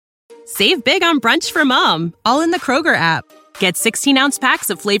Save big on brunch for mom, all in the Kroger app. Get 16-ounce packs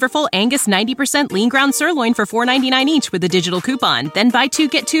of flavorful Angus 90% lean ground sirloin for $4.99 each with a digital coupon. Then buy 2,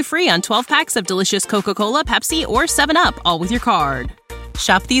 get 2 free on 12 packs of delicious Coca-Cola, Pepsi, or 7-Up, all with your card.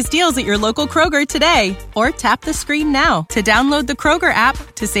 Shop these deals at your local Kroger today, or tap the screen now to download the Kroger app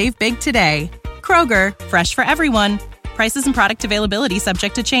to save big today. Kroger, fresh for everyone. Prices and product availability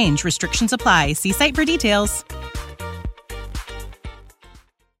subject to change. Restrictions apply. See site for details.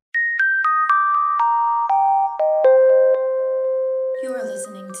 You are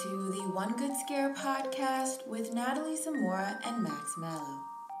listening to the One Good Scare podcast with Natalie Zamora and Max Mallow.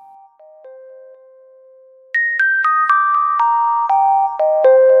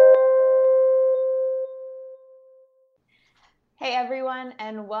 Hey everyone,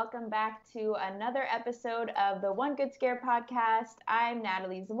 and welcome back to another episode of the One Good Scare podcast. I'm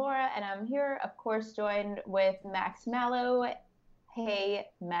Natalie Zamora, and I'm here, of course, joined with Max Mallow. Hey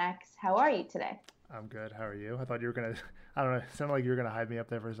Max, how are you today? I'm good. How are you? I thought you were going to, I don't know, it sounded like you were going to hide me up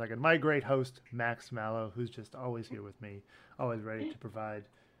there for a second. My great host, Max Mallow, who's just always here with me, always ready to provide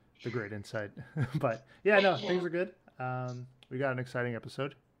the great insight. But yeah, no, things are good. We got an exciting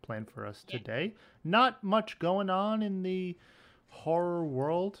episode planned for us today. Not much going on in the horror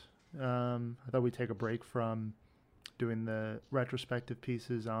world. I thought we'd take a break from doing the retrospective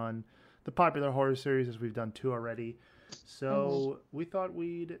pieces on the popular horror series, as we've done 2 already. So we thought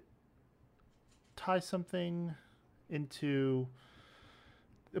we'd tie something into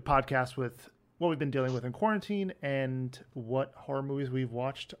the podcast with what we've been dealing with in quarantine and what horror movies we've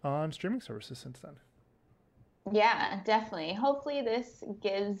watched on streaming services since then. Yeah, definitely. Hopefully this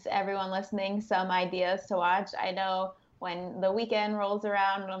gives everyone listening some ideas to watch. I know when the weekend rolls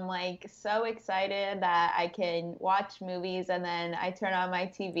around, I'm like so excited that I can watch movies, and then I turn on my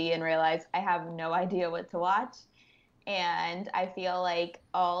TV and realize I have no idea what to watch. And I feel like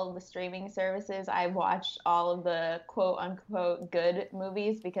all the streaming services, I've watched all of the quote unquote good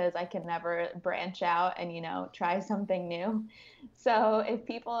movies because I can never branch out and, try something new. So if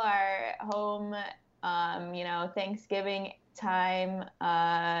people are home, Thanksgiving time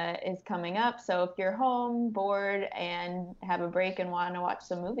is coming up. So if you're home, bored, and have a break and want to watch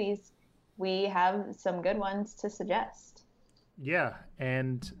some movies, we have some good ones to suggest. Yeah,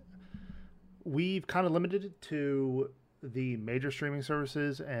 and we've kind of limited it to the major streaming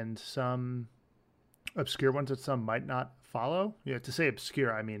services and some obscure ones that some might not follow. Yeah, to say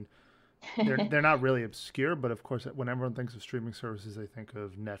obscure, I mean, they're not really obscure, but of course, when everyone thinks of streaming services, they think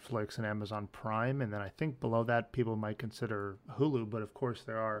of Netflix and Amazon Prime, and then I think below that, people might consider Hulu, but of course,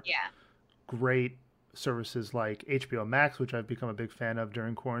 there are great services like HBO Max, which I've become a big fan of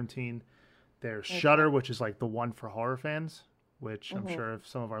during quarantine. There's Shudder, which is like the one for horror fans, which I'm sure if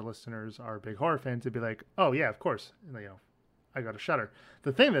some of our listeners are big horror fans, they'd be like, oh yeah, of course, I got a Shudder.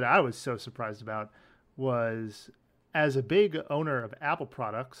 The thing that I was so surprised about was, as a big owner of Apple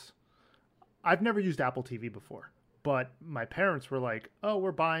products, I've never used Apple TV before, but my parents were like, oh,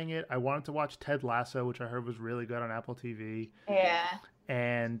 we're buying it. I wanted to watch Ted Lasso, which I heard was really good on Apple TV. Yeah.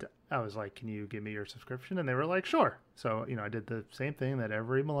 And I was like, can you give me your subscription? And they were like, sure. So, I did the same thing that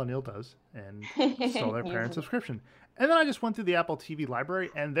every millennial does and stole their parents' subscription. And then I just went through the Apple TV library,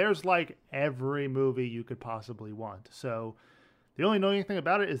 and there's like every movie you could possibly want. So the only annoying thing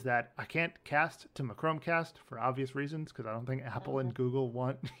about it is that I can't cast to my Chromecast for obvious reasons, because I don't think Apple and Google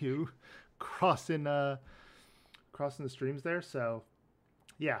want you crossing the streams there. So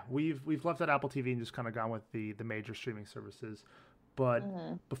yeah, we've left that Apple TV and just kind of gone with the major streaming services. But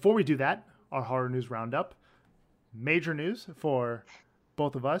before we do that, our horror news roundup. Major news for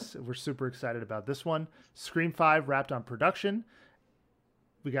both of us. We're super excited about this one. Scream 5 wrapped on production.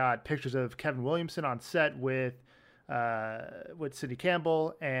 We got pictures of Kevin Williamson on set with Nev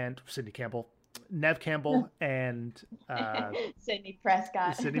Campbell, and Sidney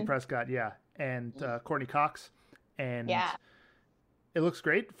Prescott. Sidney Prescott, yeah, and Courtney Cox, and it looks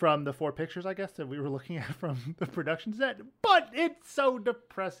great from the 4 pictures, I guess, that we were looking at from the production set. But it's so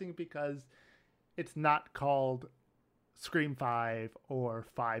depressing because it's not called Scream 5 or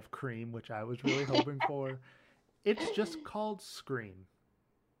 5 Cream, which I was really hoping for. It's just called Scream.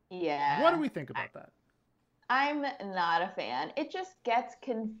 Yeah. What do we think about that? I'm not a fan. It just gets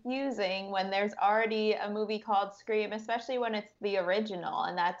confusing when there's already a movie called Scream, especially when it's the original.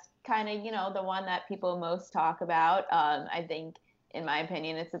 And that's kind of, the one that people most talk about. I think, in my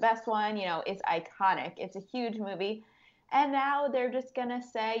opinion, it's the best one. It's iconic. It's a huge movie. And now they're just going to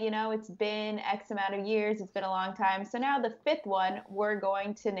say, it's been X amount of years. It's been a long time. So now the 5th one, we're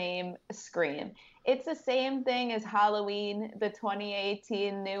going to name Scream. It's the same thing as Halloween, the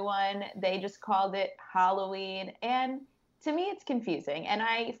 2018 new one. They just called it Halloween. And to me it's confusing, and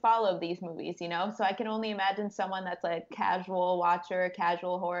I follow these movies, you know, so I can only imagine someone that's a casual watcher, a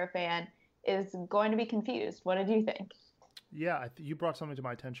casual horror fan is going to be confused. What did you think? Yeah, you brought something to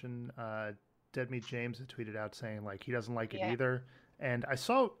my attention. Dead Meat James had tweeted out saying like he doesn't like it Yeah. either, and I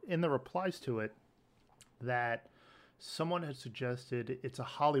saw in the replies to it that someone had suggested it's a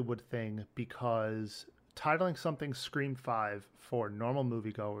Hollywood thing because titling something Scream 5 for normal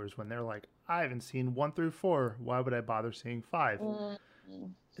moviegoers when they're like, I haven't seen 1 through 4, why would I bother seeing 5?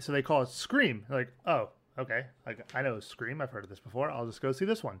 So they call it Scream. Like, oh, okay. Like, I know Scream. I've heard of this before. I'll just go see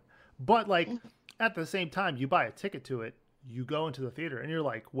this one. But, like, at the same time, you buy a ticket to it, you go into the theater, and you're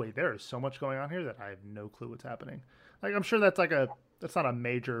like, wait, there is so much going on here that I have no clue what's happening. Like, I'm sure that's that's not a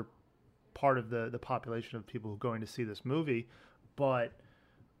major part of the population of people going to see this movie. But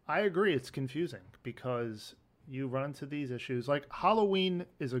I agree, it's confusing because you run into these issues. Like, Halloween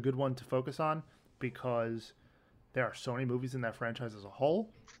is a good one to focus on because there are so many movies in that franchise as a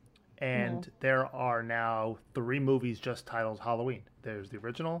whole. And there are now 3 movies just titled Halloween. There's the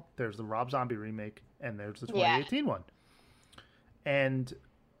original, there's the Rob Zombie remake, and there's the 2018 one. And,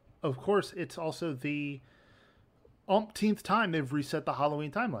 of course, it's also the umpteenth time they've reset the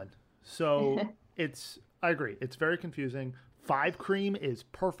Halloween timeline. So I agree, it's very confusing. 5 Cream is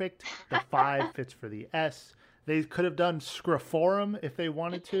perfect. The 5 fits for the S. They could have done Screforum if they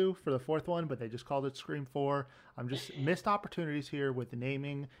wanted to for the 4th one, but they just called it Scream 4. I'm just missed opportunities here with the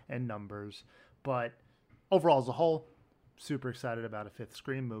naming and numbers. But overall, as a whole, super excited about a 5th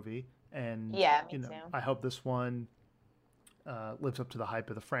Scream movie. And Yeah, me you know, too. I hope this one lives up to the hype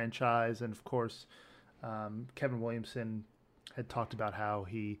of the franchise. And of course, Kevin Williamson had talked about how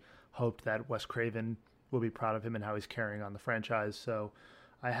he hoped that Wes Craven will be proud of him and how he's carrying on the franchise. So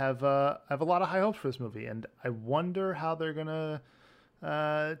I have a lot of high hopes for this movie, and I wonder how they're gonna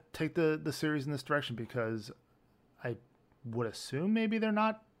take the series in this direction, because I would assume maybe they're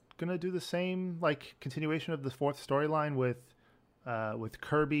not gonna do the same like continuation of the 4th storyline with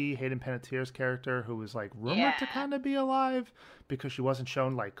Kirby, Hayden Panettiere's character, who was like rumored to kind of be alive because she wasn't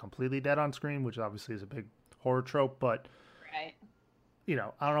shown like completely dead on screen, which obviously is a big horror trope. But Right. you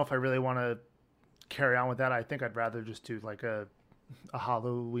know, I don't know if I really want to carry on with that. I think I'd rather just do like a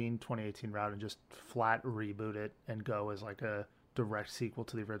Halloween 2018 route and just flat reboot it and go as like a direct sequel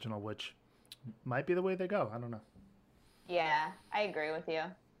to the original, which might be the way they go. I don't know. Yeah, I agree with you.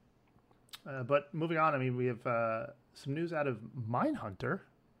 But moving on, I mean, we have some news out of Mindhunter,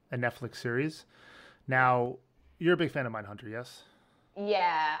 a Netflix series. Now, you're a big fan of Mindhunter, yes?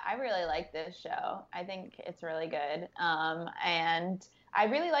 Yeah, I really like this show. I think it's really good. And I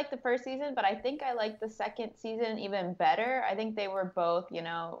really liked the first season, but I think I liked the second season even better. I think they were both, you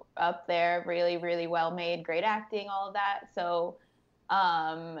know, up there, really, really well made, great acting, all of that. So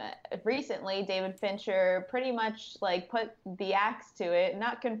recently, David Fincher pretty much like put the axe to it,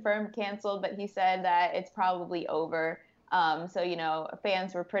 not confirmed canceled, but he said that it's probably over. So, you know,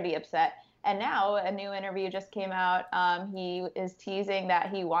 fans were pretty upset. And now a new interview just came out. He is teasing that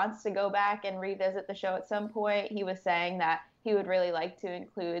he wants to go back and revisit the show at some point. He was saying that he would really like to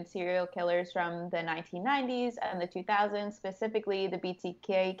include serial killers from the 1990s and the 2000s, specifically the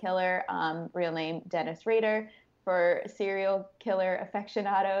BTK killer, real name Dennis Rader, for serial killer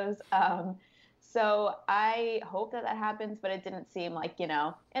aficionados. So I hope that happens, but it didn't seem like, you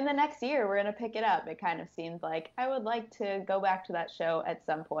know, in the next year we're going to pick it up. It kind of seemed like I would like to go back to that show at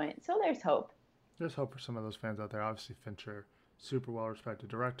some point. So there's hope. There's hope for some of those fans out there. Obviously, Fincher, super well-respected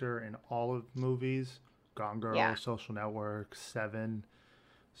director in all of movies. Gone Girl, Social Network, Seven,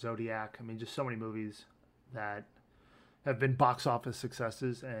 Zodiac. I mean, just so many movies that have been box office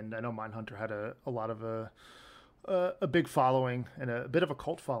successes. And I know Mindhunter had a lot of a big following and a bit of a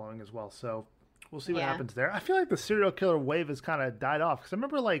cult following as well. So we'll see what happens there. I feel like the serial killer wave has kind of died off, because I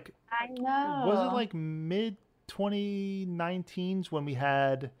remember like, I know. was it like mid 2019s when we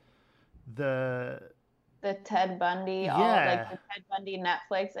had the Ted Bundy, all like the Ted Bundy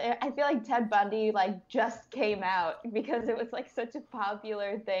Netflix. I feel like Ted Bundy like just came out because it was like such a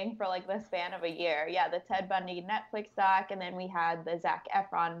popular thing for like the span of a year. Yeah, the Ted Bundy Netflix doc, and then we had the Zac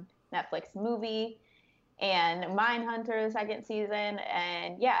Efron Netflix movie, and Mindhunter the second season.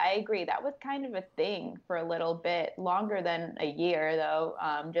 And yeah, I agree. That was kind of a thing for a little bit longer than a year, though.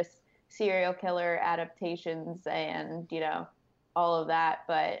 Just serial killer adaptations and, you know, all of that.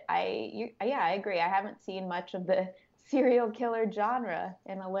 But I agree. I haven't seen much of the serial killer genre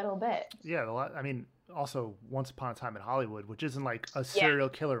in a little bit. Yeah, I mean, also Once Upon a Time in Hollywood, which isn't like a serial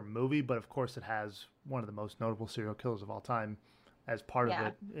killer movie, but of course it has one of the most notable serial killers of all time as part of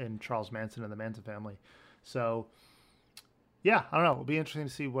it in Charles Manson and the Manson family. So, yeah, I don't know. It'll be interesting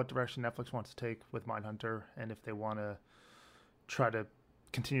to see what direction Netflix wants to take with Mindhunter, and if they want to try to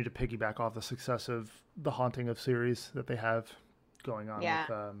continue to piggyback off the success of the Haunting of series that they have going on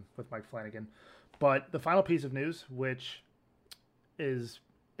with Mike Flanagan. But the final piece of news, which is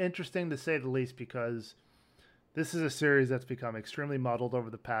interesting to say the least, because this is a series that's become extremely muddled over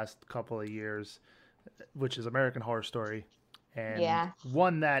the past couple of years, which is American Horror Story. And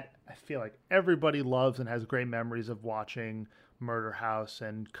one that I feel like everybody loves and has great memories of watching, Murder House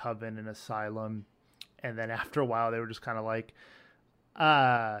and Coven and Asylum. And then after a while, they were just kind of like,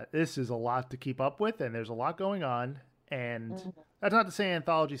 this is a lot to keep up with, and there's a lot going on. And that's not to say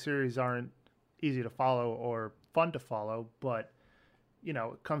anthology series aren't easy to follow or fun to follow, but, you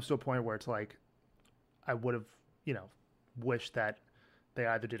know, it comes to a point where it's like, I would have, you know, wished that they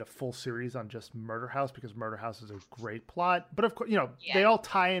either did a full series on just Murder House, because Murder House is a great plot. But of course, you know, they all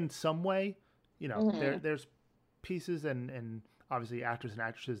tie in some way. You know, there's pieces and obviously actors and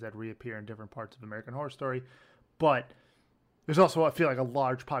actresses that reappear in different parts of American Horror Story. But there's also, I feel like, a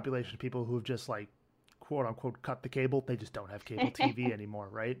large population of people who have just, like, quote unquote, cut the cable. They just don't have cable TV anymore,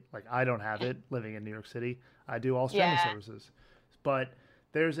 right? Like, I don't have it living in New York City. I do all streaming services. But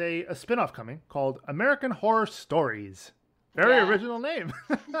there's a spinoff coming called American Horror Stories. Very original name.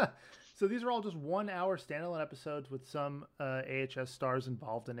 So these are all just 1 hour standalone episodes with some AHS stars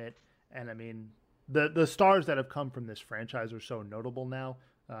involved in it. And I mean, the stars that have come from this franchise are so notable now.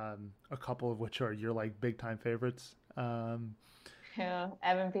 A couple of which are your, like, big time favorites. Evan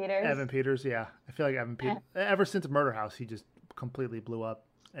Peters. Evan Peters, yeah. I feel like Evan Peters, ever since Murder House, he just completely blew up.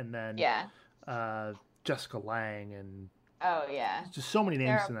 And then Jessica Lange and just so many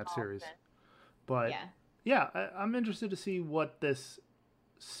names in that series. But I'm interested to see what this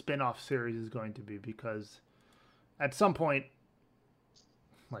spin-off series is going to be, because at some point,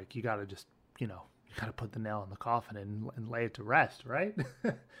 like, you got to just, you know, you got to put the nail in the coffin and lay it to rest, right?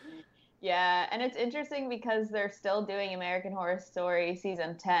 Yeah, and it's interesting because they're still doing American Horror Story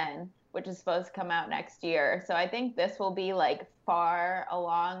season 10, which is supposed to come out next year. So I think this will be, like, far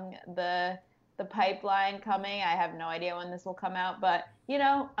along the pipeline coming. I have no idea when this will come out, but, you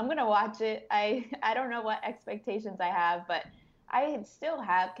know, I'm going to watch it. I don't know what expectations I have, but I still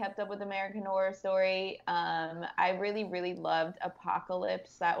have kept up with American Horror Story. I really, really loved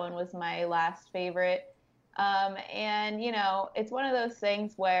Apocalypse. That one was my last favorite. And, you know, it's one of those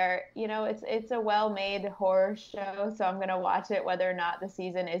things where, you know, it's a well-made horror show, so I'm going to watch it whether or not the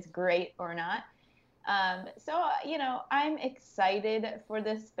season is great or not. So, you know, I'm excited for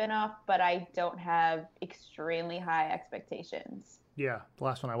this spinoff, but I don't have extremely high expectations. Yeah, the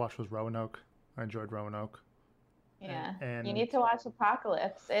last one I watched was Roanoke. I enjoyed Roanoke. Yeah, and you need to watch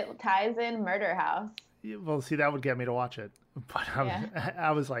Apocalypse. It ties in Murder House. Well, see, that would get me to watch it. But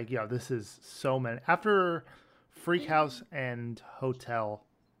I was like, yo, this is so many. After Freak House and Hotel,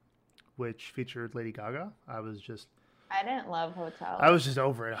 which featured Lady Gaga, I didn't love Hotel. I was just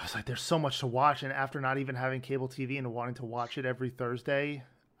over it. I was like, there's so much to watch. And after not even having cable TV and wanting to watch it every Thursday,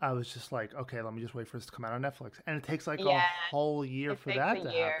 I was just like, okay, let me just wait for this to come out on Netflix. And it takes like a whole year for that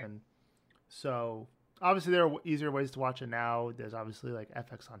to happen. So obviously there are easier ways to watch it now. There's obviously like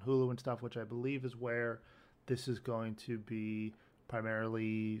FX on Hulu and stuff, which I believe is where this is going to be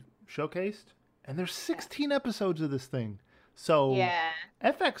primarily showcased. And there's 16 episodes of this thing. So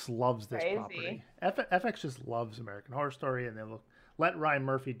FX loves this property. FX just loves American Horror Story, and they'll let Ryan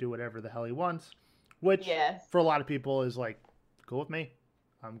Murphy do whatever the hell he wants, which for a lot of people is like, cool with me.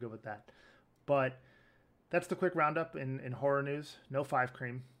 I'm good with that. But that's the quick roundup in horror news. No Five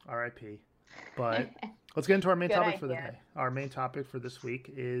Cream, RIP. But let's get into our main topic for the day. Our main topic for this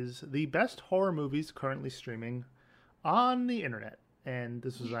week is the best horror movies currently streaming on the internet. And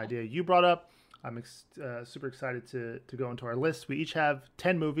this was an idea you brought up. I'm super excited to go into our list. We each have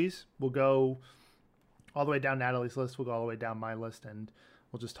 10 movies. We'll go all the way down Natalie's list. We'll go all the way down my list. And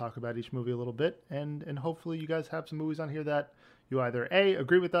we'll just talk about each movie a little bit. And hopefully you guys have some movies on here that you either A,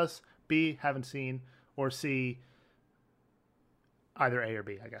 agree with us, B, haven't seen, or C, either A or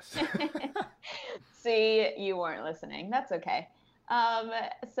B, I guess. See, you weren't listening. That's okay.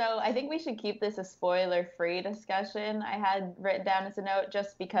 So I think we should keep this a spoiler-free discussion. I had written down as a note,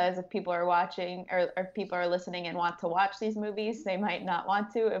 just because if people are watching or if people are listening and want to watch these movies, they might not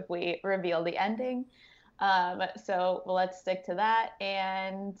want to if we reveal the ending. So let's stick to that.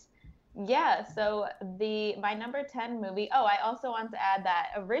 And yeah, so my number 10 movie. Oh, I also want to add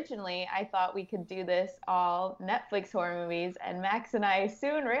that originally I thought we could do this all Netflix horror movies, and Max and I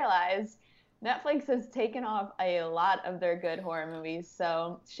soon realized Netflix has taken off a lot of their good horror movies.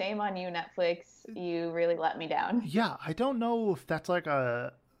 So shame on you, Netflix. You really let me down. Yeah, I don't know if that's like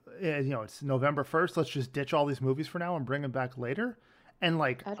it's November 1st. Let's just ditch all these movies for now and bring them back later. And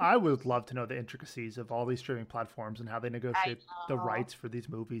like, I would love to know the intricacies of all these streaming platforms and how they negotiate the rights for these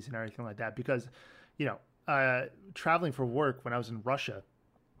movies and everything like that. Because, traveling for work when I was in Russia,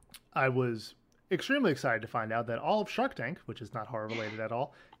 I was extremely excited to find out that all of Shark Tank, which is not horror related at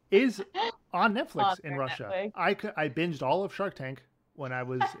all, is on Netflix in Russia. Netflix. I binged all of Shark Tank when I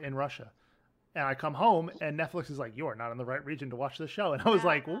was in Russia. And I come home and Netflix is like, "You are not in the right region to watch this show." And I was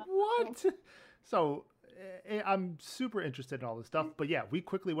like, "What?" So I'm super interested in all this stuff. But yeah, we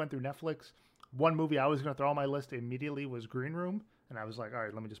quickly went through Netflix. One movie I was going to throw on my list immediately was Green Room. And I was like, all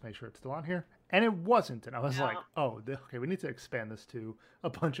right, let me just make sure it's still on here. And it wasn't. And I was like, okay, we need to expand this to a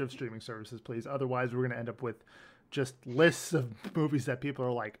bunch of streaming services, please. Otherwise, we're going to end up with just lists of movies that people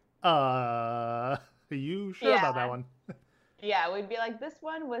are like, are you sure about that one? Yeah, we'd be like, this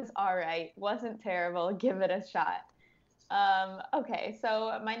one was all right. Wasn't terrible. Give it a shot. Okay,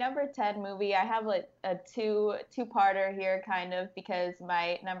 so my number 10 movie, I have like a two-parter here kind of, because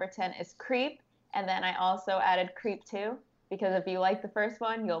my number 10 is Creep, and then I also added Creep 2, because if you like the first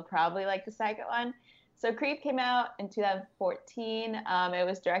one, you'll probably like the second one. So Creep came out in 2014. It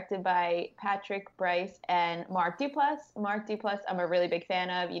was directed by Patrick Brice and Mark Duplass. Mark Duplass, I'm a really big fan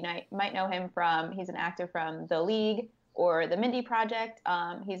of. You might know him he's an actor from The League or The Mindy Project.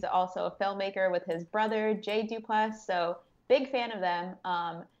 He's also a filmmaker with his brother, Jay Duplass. So big fan of them.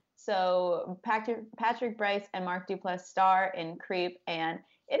 So Patrick Brice and Mark Duplass star in Creep, and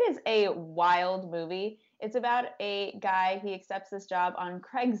it is a wild movie. It's about a guy, he accepts this job on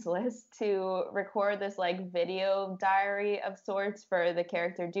Craigslist to record this like video diary of sorts for the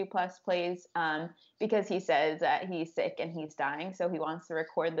character Duplass plays, because he says that he's sick and he's dying. So he wants to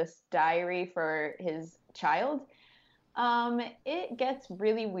record this diary for his child. It gets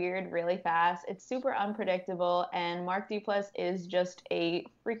really weird really fast. It's super unpredictable, and Mark Duplass is just a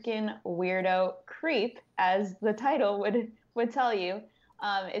freaking weirdo creep, as the title would tell you.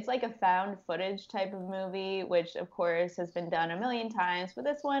 It's like a found footage type of movie, which of course has been done a million times, but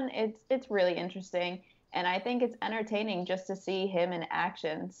this one, it's really interesting, and I think it's entertaining just to see him in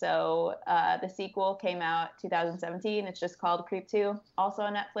action. So the sequel came out 2017. It's just called Creep 2, also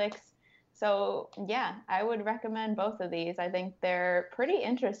on Netflix. So yeah, I would recommend both of these. I think they're pretty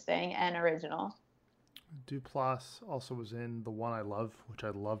interesting and original. Duplass also was in The One I Love, which I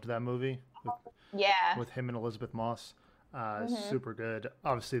loved that movie. With him and Elizabeth Moss. Super good.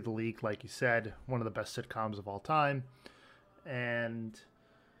 Obviously, The League, like you said, one of the best sitcoms of all time. And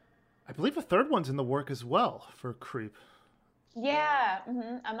I believe a third one's in the work as well for Creep. Yeah,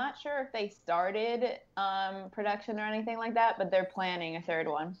 I'm not sure if they started production or anything like that, but they're planning a third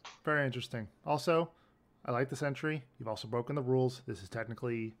one. Very interesting. Also, I like this entry. You've also broken the rules. This is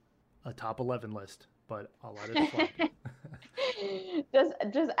technically a top 11 list, but I'll let it fly.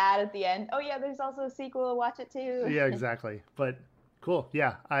 just add at the end. Oh yeah, there's also a sequel. Watch it too. Yeah, exactly. But cool.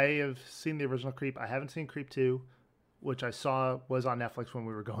 Yeah, I have seen the original Creep. I haven't seen Creep 2, which I saw was on Netflix when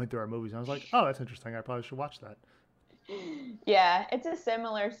we were going through our movies. And I was like, oh, that's interesting. I probably should watch that. Yeah, it's a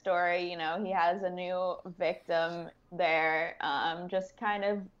similar story. He has a new victim there, just kind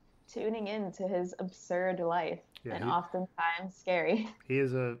of tuning into his absurd life, and oftentimes scary. He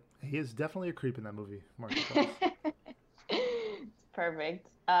is definitely a creep in that movie, Mark. Perfect.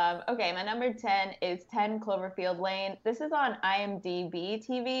 Okay, my number 10 is 10 Cloverfield Lane. This is on IMDb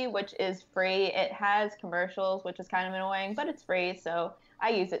TV, which is free. It has commercials, which is kind of annoying, but it's free, so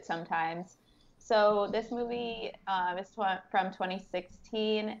I use it sometimes. So this movie is from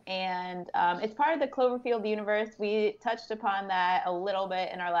 2016, and it's part of the Cloverfield universe. We touched upon that a little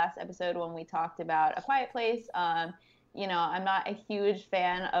bit in our last episode when we talked about A Quiet Place. I'm not a huge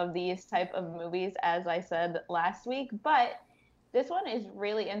fan of these type of movies, as I said last week, but this one is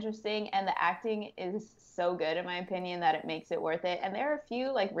really interesting, and the acting is so good, in my opinion, that it makes it worth it. And there are a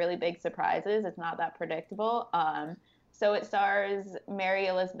few like really big surprises. It's not that predictable. So it stars Mary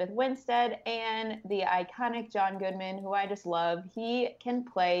Elizabeth Winstead and the iconic John Goodman, who I just love. He can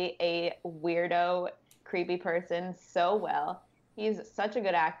play a weirdo, creepy person so well. He's such a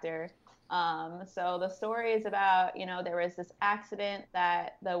good actor. So the story is about, there was this accident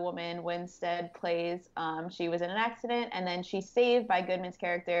that the woman Winstead plays. She was in an accident, and then she's saved by Goodman's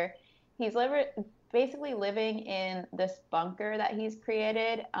character. He's basically living in this bunker that he's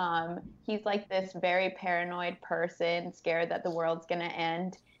created. He's like this very paranoid person, scared that the world's going to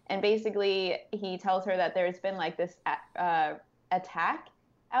end. And basically, he tells her that there's been like this attack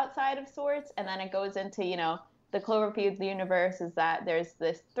outside of sorts. And then it goes into, the Cloverfield universe is that there's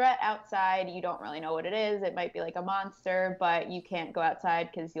this threat outside. You don't really know what it is. It might be like a monster, but you can't go outside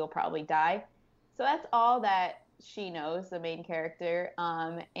because you'll probably die. So that's all that she knows, the main character.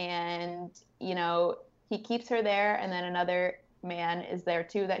 And, he keeps her there. And then another man is there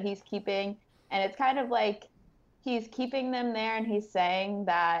too that he's keeping. And it's kind of like he's keeping them there and he's saying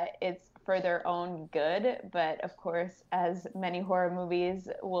that it's for their own good. But of course, as many horror movies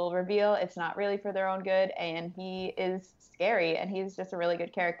will reveal, it's not really for their own good. And he is scary and he's just a really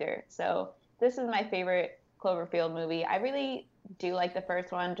good character. So this is my favorite Cloverfield movie. I really do like the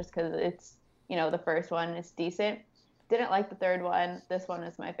first one just because it's, the first one is decent. Didn't like the third one. This one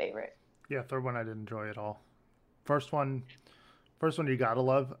is my favorite. Yeah, third one I didn't enjoy at all. First one you gotta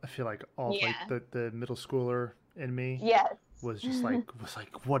love. I feel like all like the middle schooler in me was just like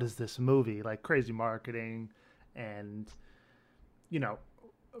what is this movie? Like crazy marketing, and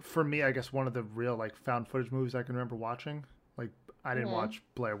for me, I guess one of the real like found footage movies I can remember watching. Like I didn't watch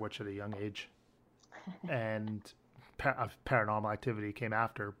Blair Witch at a young age, and Paranormal Activity came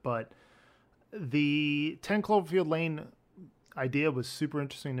after, but the 10 Cloverfield Lane idea was super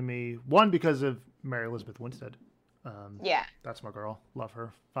interesting to me. One, because of Mary Elizabeth Winstead. That's my girl. Love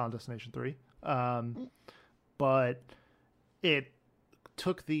her. Final Destination 3. But it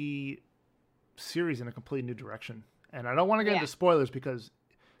took the series in a completely new direction. And I don't want to get into spoilers because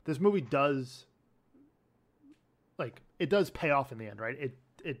this movie does, like, it does pay off in the end, right?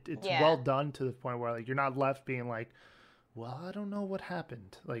 It's well done to the point where like you're not left being like, well, I don't know what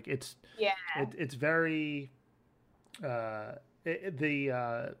happened. Like it's very how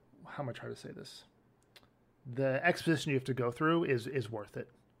am I trying to say this? The exposition you have to go through is worth it.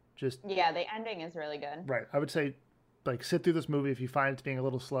 Just the ending is really good. Right. I would say like sit through this movie. If you find it's being a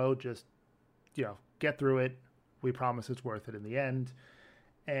little slow, just get through it. We promise it's worth it in the end.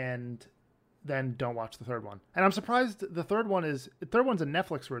 And then don't watch the third one. And I'm surprised the third one's a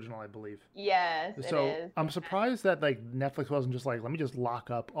Netflix original, I believe. Yes, so it is. I'm surprised that like Netflix wasn't just like, let me just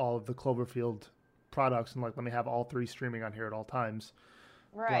lock up all of the Cloverfield products and like let me have all 3 streaming on here at all times.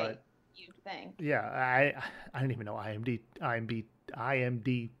 Right. But, you'd think. Yeah, I didn't even know IMDb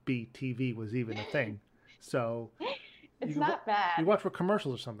TV was even a thing. So it's not bad. You watch for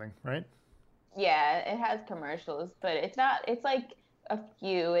commercials or something, right? Yeah, it has commercials, but it's like a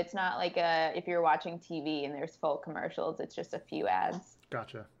few. It's not like if you're watching TV and there's full commercials, it's just a few ads.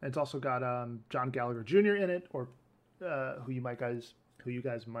 Gotcha. It's also got John Gallagher Jr. in it, or who you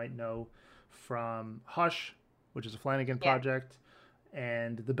guys might know from Hush, which is a Flanagan project,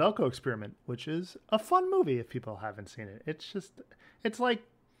 and The Belko Experiment, which is a fun movie if people haven't seen it. It's like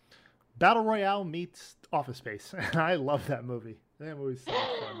Battle Royale meets Office Space, and I love that movie. That movie's so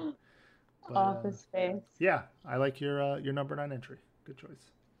fun. But, Office Space. Yeah, I like your number 9 entry. Good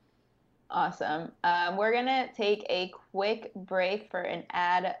choice. Awesome. We're going to take a quick break for an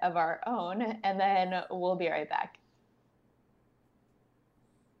ad of our own, and then we'll be right back.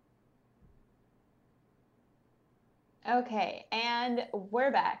 Okay, and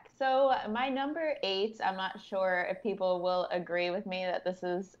we're back. So my number 8, I'm not sure if people will agree with me that this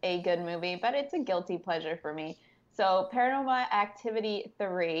is a good movie, but it's a guilty pleasure for me. So Paranormal Activity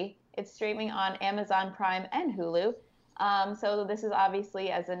 3, it's streaming on Amazon Prime and Hulu. So this is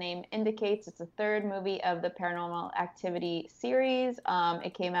obviously, as the name indicates, it's the 3rd movie of the Paranormal Activity series.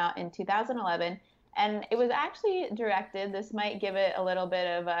 It came out in 2011, and it was actually directed, this might give it a little bit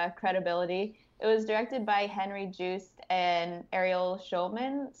of credibility, it was directed by Henry Joost and Ariel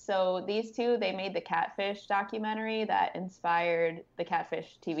Schulman. So these two, they made the Catfish documentary that inspired the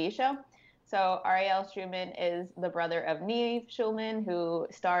Catfish TV show. So Ariel Schulman is the brother of Neve Schulman, who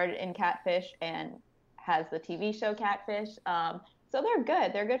starred in Catfish and has the TV show Catfish. So they're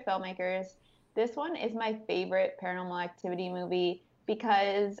good. They're good filmmakers. This one is my favorite Paranormal Activity movie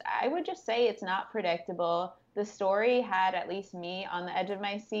because I would just say it's not predictable. The story had at least me on the edge of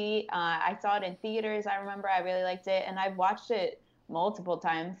my seat. I saw it in theaters. I remember I really liked it, and I've watched it multiple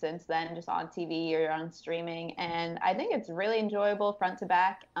times since then, just on TV or on streaming. And I think it's really enjoyable front to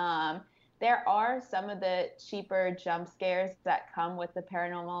back. There are some of the cheaper jump scares that come with the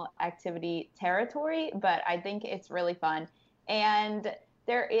Paranormal Activity territory, but I think it's really fun. And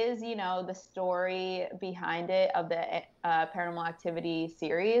there is, the story behind it of the Paranormal Activity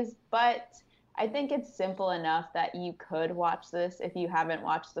series, but I think it's simple enough that you could watch this if you haven't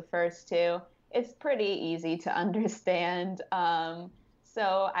watched the first 2. It's pretty easy to understand.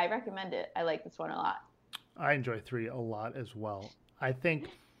 So I recommend it. I like this one a lot. I enjoy 3 a lot as well. I think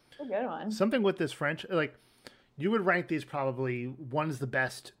a good one. Something with this French, like you would rank these probably 1 is the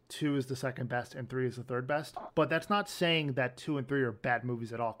best, 2 is the second best, and 3 is the third best. But that's not saying that 2 and 3 are bad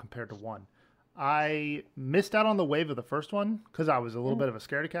movies at all compared to 1. I missed out on the wave of the first one because I was a little bit of a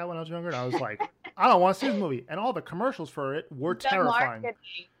scaredy cat when I was younger. And I was like, I don't want to see this movie. And all the commercials for it were terrifying.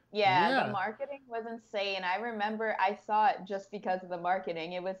 Yeah, the Yeah. marketing was insane. I remember I saw it just because of the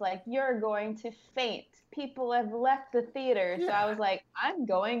marketing. It was like, you're going to faint. People have left the theater. So I Yeah. was like, I'm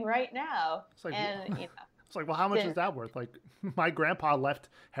going right now. It's like, And, it's like, well, how much is didn't. that worth? Like, my grandpa left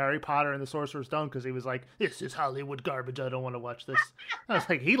Harry Potter and the Sorcerer's Stone because he was like, this is Hollywood garbage. I don't want to watch this. I was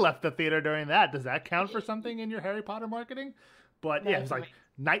like, he left the theater during that. Does that count for something in your Harry Potter marketing? But yeah, it was That's like amazing.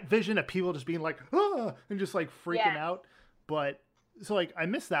 night vision of people just being like, ah, and just like freaking Yes. out. But so like, I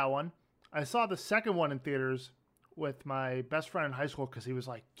missed that one. I saw the second one in theaters with my best friend in high school because he was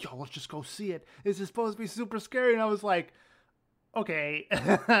like, yo, let's just go see it. This is supposed to be super scary. And I was like, okay.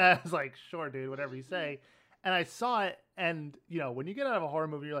 I was like, sure, dude, whatever you say. And I saw it, and when you get out of a horror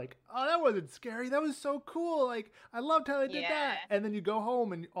movie, you're like, oh, that wasn't scary. That was so cool. Like, I loved how they did Yeah. that. And then you go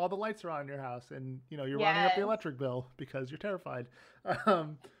home, and all the lights are on in your house, and you're running up the Yes. electric bill because you're terrified.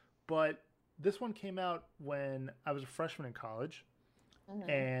 Um, but this one came out when I was a freshman in college,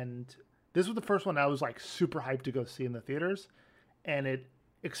 and this was the first one I was like super hyped to go see in the theaters, and it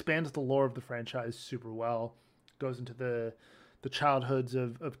expands the lore of the franchise super well. Goes into the childhoods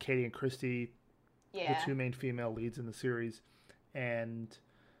of Katie and Christy, Yeah. the two main female leads in the series. And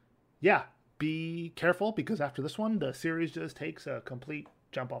yeah, be careful because after this one, the series just takes a complete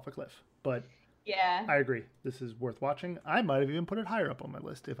jump off a cliff. But Yeah. I agree. This is worth watching. I might have even put it higher up on my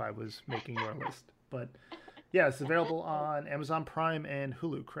list if I was making your list. But yeah, it's available on Amazon Prime and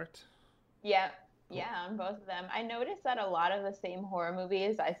Hulu, correct? Yeah. Yeah, on both of them. I noticed that a lot of the same horror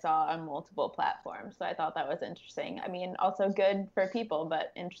movies I saw on multiple platforms. So I thought that was interesting. I mean, also good for people,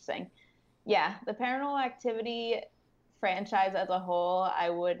 but interesting. Yeah, the Paranormal Activity franchise as a whole, I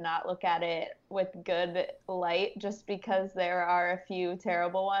would not look at it with good light just because there are a few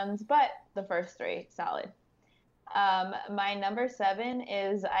terrible ones, but the first three, solid. My number 7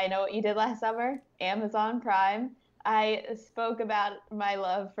 is I Know What You Did Last Summer, Amazon Prime. I spoke about my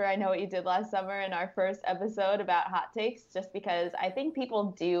love for I Know What You Did Last Summer in our first episode about hot takes, just because I think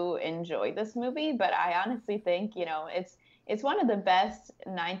people do enjoy this movie, but I honestly think, it's one of the best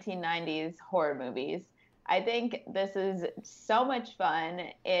 1990s horror movies. I think this is so much fun.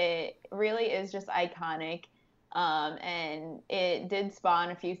 It really is just iconic. And it did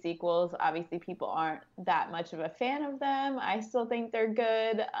spawn a few sequels. Obviously, people aren't that much of a fan of them. I still think they're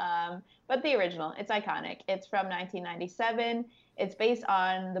good. But the original, it's iconic. It's from 1997. It's based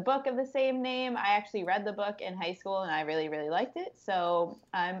on the book of the same name. I actually read the book in high school and I really, really liked it. So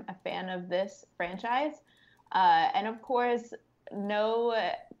I'm a fan of this franchise. And of course, no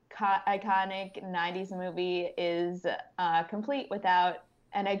iconic 90s movie is complete without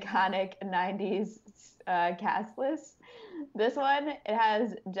an iconic 90s cast list. This one, it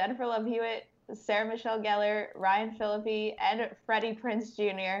has Jennifer Love Hewitt, Sarah Michelle Gellar, Ryan Phillippe, and Freddie Prinze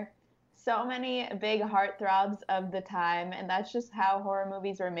Jr. So many big heartthrobs of the time, and that's just how horror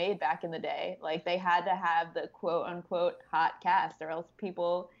movies were made back in the day. Like, they had to have the quote-unquote hot cast, or else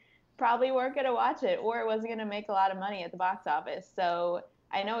people probably weren't going to watch it, or it wasn't going to make a lot of money at the box office. So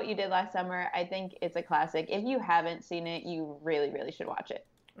I Know What You Did Last Summer. I think it's a classic. If you haven't seen it, you really, really should watch it.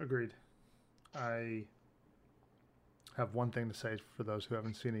 Agreed. I have one thing to say for those who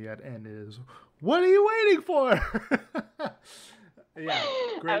haven't seen it yet, and it is, what are you waiting for? Yeah,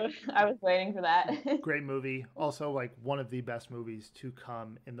 great. I was waiting for that. Great movie. Also, like one of the best movies to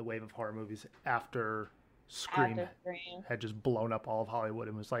come in the wave of horror movies after Scream After Scream. had just blown up all of Hollywood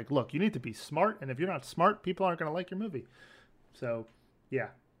and was like, look, you need to be smart, and if you're not smart, people aren't going to like your movie. So, yeah,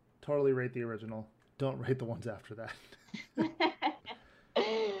 totally rate the original. Don't rate the ones after that.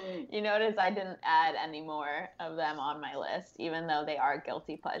 You notice I didn't add any more of them on my list, even though they are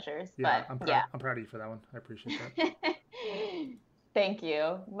guilty pleasures. Yeah, But yeah. I'm proud of you for that one. I appreciate that. Thank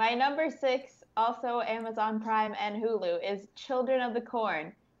you. My number 6, also Amazon Prime and Hulu, is Children of the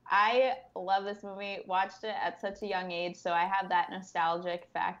Corn. I love this movie, watched it at such a young age, so I have that nostalgic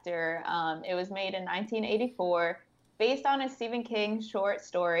factor. It was made in 1984, based on a Stephen King short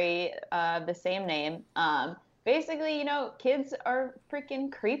story of the same name. Basically, kids are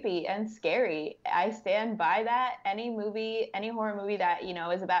freaking creepy and scary. I stand by that. Any horror movie that,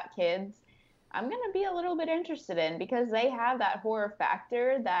 is about kids, I'm going to be a little bit interested in because they have that horror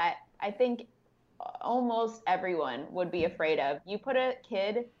factor that I think almost everyone would be afraid of. You put a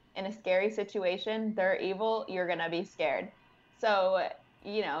kid in a scary situation, they're evil, you're going to be scared. So,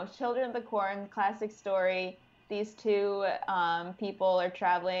 Children of the Corn, classic story. These two people are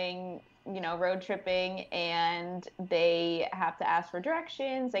traveling, road tripping, and they have to ask for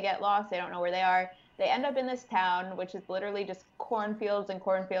directions. They get lost. They don't know where they are. They end up in this town, which is literally just cornfields and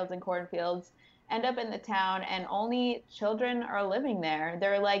cornfields and cornfields. End up in the town, and only children are living there.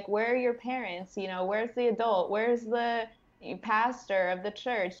 They're like, where are your parents? Where's the adult? Where's the pastor of the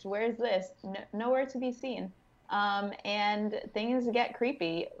church. Where's this? Nowhere to be seen. And things get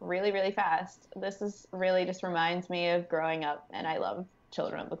creepy really, really fast. This is really just reminds me of growing up, and I love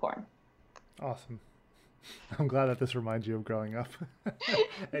Children of the Corn. Awesome. I'm glad that this reminds you of growing up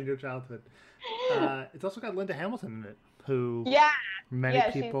and your childhood. It's also got Linda Hamilton in it, who many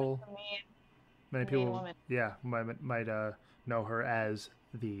people, woman. yeah, might know her as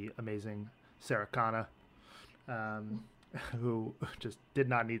the amazing Sarah Connor, who just did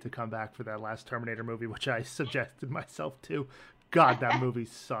not need to come back for that last Terminator movie, which I subjected myself to. God, that movie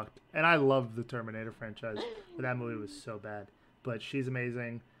sucked. And I love the Terminator franchise, but that movie was so bad. But she's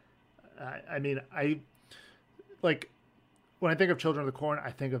amazing. I mean, like, when I think of Children of the Corn,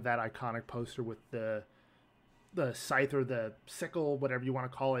 I think of that iconic poster with the scythe or the sickle, whatever you want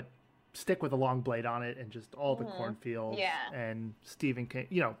to call it, stick with a long blade on it, and just all the cornfields. Yeah. And Stephen King,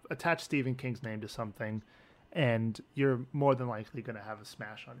 attach Stephen King's name to something, and you're more than likely going to have a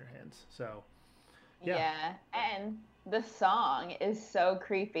smash on your hands. So, yeah. And the song is so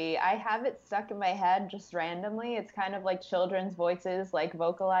creepy. I have it stuck in my head just randomly. It's kind of like children's voices, like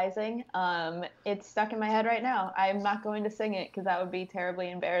vocalizing. It's stuck in my head right now. I'm not going to sing it because that would be terribly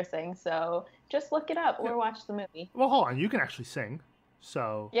embarrassing. So just look it up or watch the movie. Well, hold on. You can actually sing.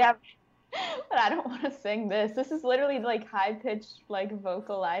 So yeah, but I don't want to sing this. This is literally like high pitched, like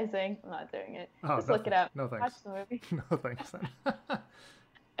vocalizing. I'm not doing it. Just look it up. No thanks. Watch the movie. No thanks then.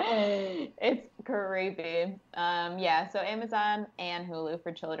 It's creepy. So Amazon and Hulu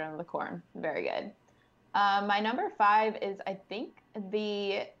for Children of the Corn. Very good. My number 5 is, I think,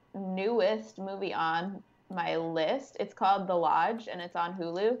 the newest movie on my list. It's called The Lodge, and it's on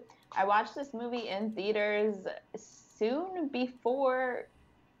Hulu. I watched this movie in theaters soon before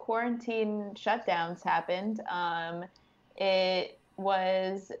quarantine shutdowns happened. It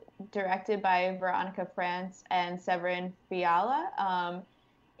was directed by Veronica France and Severin Fiala.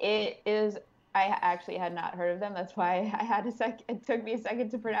 I actually had not heard of them. That's why it took me a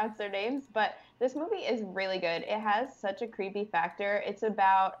second to pronounce their names. But this movie is really good. It has such a creepy factor. It's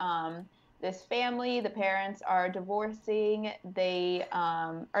about this family. The parents are divorcing. They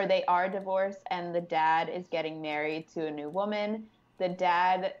are divorced, and the dad is getting married to a new woman. The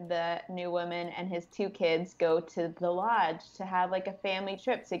dad, the new woman, and his 2 kids go to the lodge to have like a family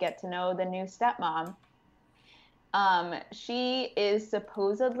trip to get to know the new stepmom. She is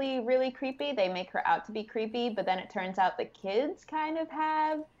supposedly really creepy. They make her out to be creepy, but then it turns out the kids kind of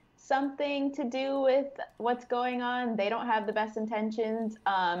have something to do with what's going on. They don't have the best intentions.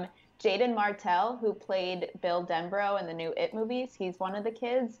 Jaden Martell, who played Bill Denbrough in the new It movies, he's one of the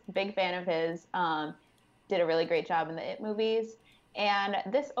kids. Big fan of his. Did a really great job in the It movies. And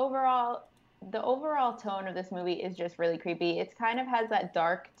the overall tone of this movie is just really creepy. It kind of has that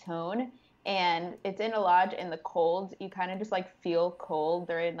dark tone. And it's in a lodge in the cold. You kind of just like feel cold.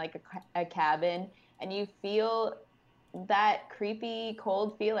 They're in like a cabin, and you feel that creepy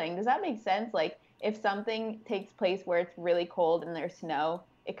cold feeling. Does that make sense? Like if something takes place where it's really cold and there's snow,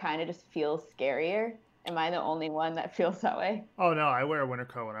 it kind of just feels scarier. Am I the only one that feels that way? Oh no, I wear a winter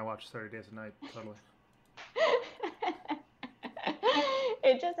coat when I watch 30 Days a Night. Totally.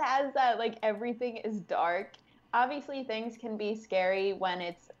 It just has that, like, everything is dark. Obviously, things can be scary when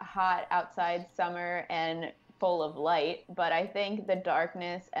it's hot outside summer and full of light, but I think the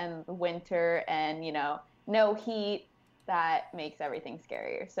darkness and winter and, no heat, that makes everything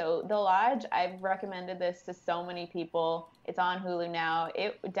scarier. So The Lodge, I've recommended this to so many people. It's on Hulu now.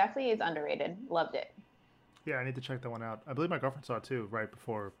 It definitely is underrated. Loved it. Yeah, I need to check that one out. I believe my girlfriend saw it too, right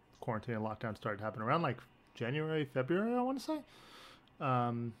before quarantine and lockdown started happening, around like January, February, I want to say.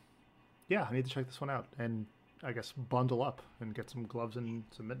 Yeah, I need to check this one out and I guess bundle up and get some gloves and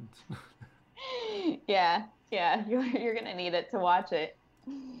some mittens. Yeah, you're gonna need it to watch it.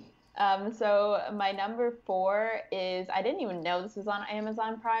 So my number 4 is, I didn't even know this was on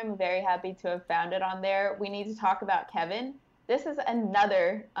Amazon Prime. I'm very happy to have found it on there. We need to talk about Kevin. This is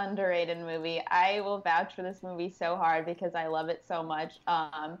another underrated movie. I will vouch for this movie so hard because I love it so much.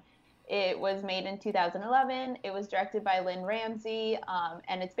 It was made in 2011. It was directed by Lynn Ramsey,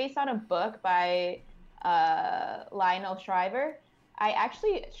 and it's based on a book by Lionel Shriver. I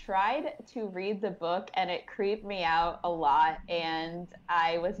actually tried to read the book and it creeped me out a lot, and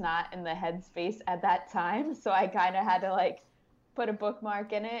I was not in the headspace at that time, so I kind of had to like put a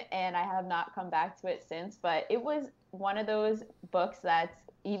bookmark in it, and I have not come back to it since. But it was one of those books that's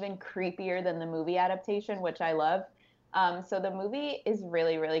even creepier than the movie adaptation, which I love. So the movie is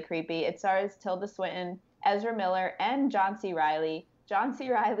really, really creepy. It stars Tilda Swinton, Ezra Miller, and John C. Reilly. John C.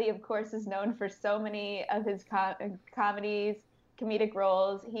 Reilly, of course, is known for so many of his comedies. comedic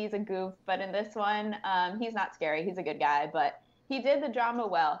roles. He's a goof, but in this one, he's not scary. He's a good guy, but he did the drama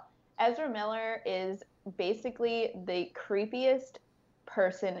well. Ezra Miller is basically the creepiest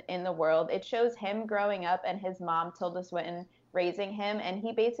person in the world. It shows him growing up and his mom, Tilda Swinton, raising him, and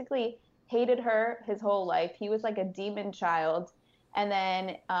he basically hated her his whole life. He was like a demon child. And then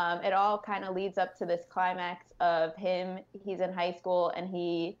it all kind of leads up to this climax of him. He's in high school and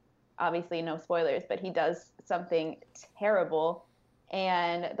he, obviously no spoilers, but he does something terrible.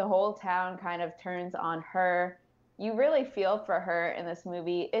 And the whole town kind of turns on her. You really feel for her in this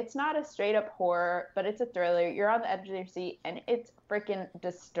movie. It's not a straight up horror, but it's a thriller. You're on the edge of your seat and it's freaking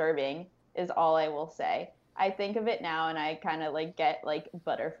disturbing is all I will say. I think of it now and I kind of like get like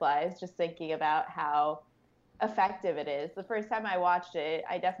butterflies just thinking about how effective it is. The first time I watched it,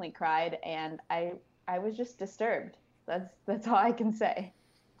 I definitely cried and I was just disturbed. That's all I can say.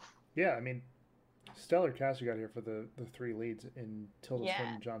 Yeah, I mean, stellar cast you got here for the three leads in Tilda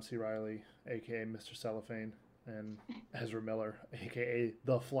Swinton, John C. Reilly, aka Mr. Cellophane, and Ezra Miller, aka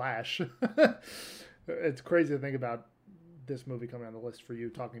The Flash. It's crazy to think about this movie coming on the list for you,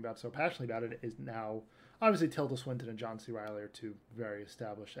 talking about so passionately about it. Is now obviously Tilda Swinton and John C. Reilly are two very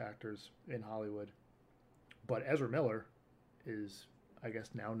established actors in Hollywood, but Ezra Miller is, I guess,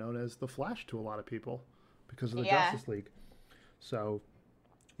 now known as The Flash to a lot of people because of the Justice League. So,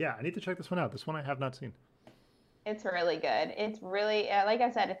 yeah, I need to check this one out. This one I have not seen. It's really good. It's really, like I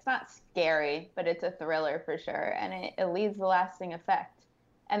said, it's not scary, but it's a thriller for sure, and it leaves a lasting effect.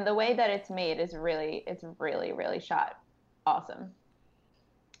 And the way that it's made is really, really shot awesome.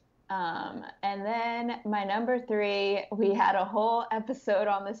 And then my number 3, we had a whole episode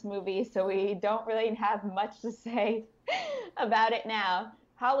on this movie, so we don't really have much to say about it now.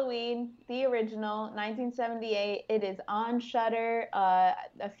 Halloween, the original, 1978. It is on Shudder.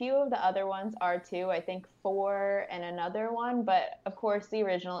 A few of the other ones are too. I think 4 and another one, but of course the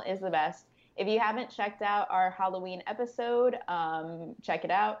original is the best. If you haven't checked out our Halloween episode, check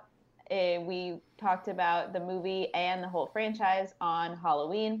it out. We talked about the movie and the whole franchise on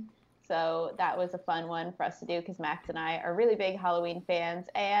Halloween. So that was a fun one for us to do because Max and I are really big Halloween fans.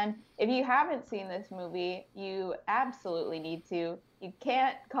 And if you haven't seen this movie, you absolutely need to. You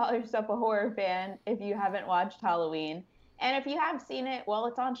can't call yourself a horror fan if you haven't watched Halloween. And if you have seen it, well,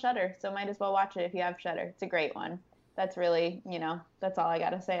 it's on Shudder, so might as well watch it if you have Shudder. It's a great one. That's really, that's all I got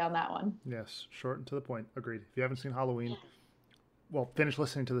to say on that one. Yes, short and to the point. Agreed. If you haven't seen Halloween, well, finish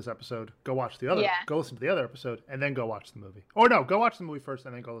listening to this episode, go watch the other, go listen to the other episode, and then go watch the movie. Or no, go watch the movie first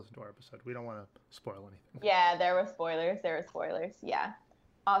and then go listen to our episode. We don't want to spoil anything. Yeah, there were spoilers. Yeah.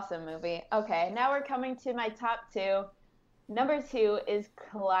 Awesome movie. Okay, now we're coming to my top 2. Number 2 is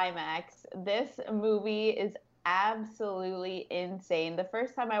Climax. This movie is absolutely insane. The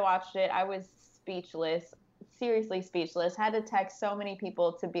first time I watched it, I was speechless, seriously speechless. Had to text so many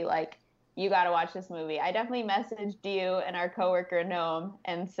people to be like, you got to watch this movie. I definitely messaged you and our coworker Noam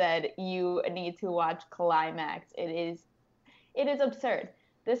and said, you need to watch Climax. It is absurd.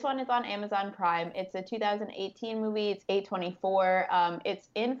 This one is on Amazon Prime. It's a 2018 movie. It's A24. It's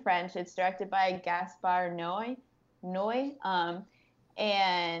in French. It's directed by Gaspar Noé.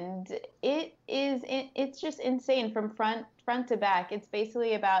 And it's just insane from front to back. It's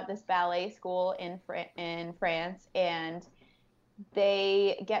basically about this ballet school in France, and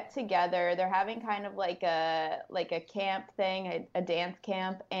they get together. They're having kind of like a camp thing, a dance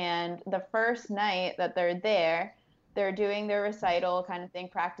camp. And the first night that they're there, they're doing their recital kind of thing,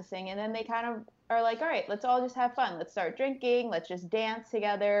 practicing. And then they kind of are like, all right, let's all just have fun. Let's start drinking. Let's just dance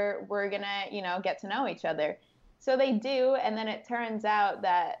together. We're going to, get to know each other. So they do. And then it turns out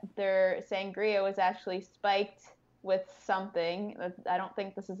that their sangria was actually spiked with something. I don't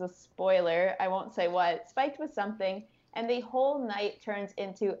think this is a spoiler. I won't say what. Spiked with something. And the whole night turns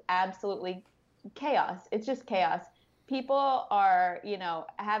into absolutely chaos. It's just chaos. People are,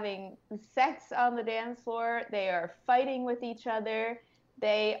 having sex on the dance floor. They are fighting with each other.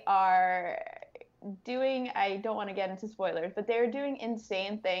 They are doing, I don't want to get into spoilers, but they're doing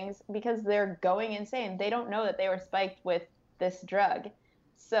insane things because they're going insane. They don't know that they were spiked with this drug.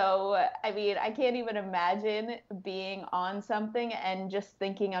 So, I mean, I can't even imagine being on something and just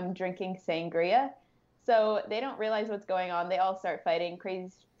thinking I'm drinking sangria. So they don't realize what's going on. They all start fighting.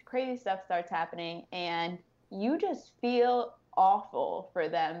 Crazy stuff starts happening. And you just feel awful for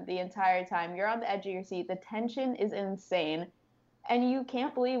them the entire time. You're on the edge of your seat. The tension is insane. And you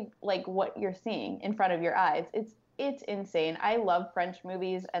can't believe, what you're seeing in front of your eyes. It's insane. I love French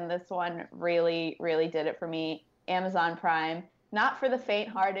movies, and this one really, really did it for me. Amazon Prime. Not for the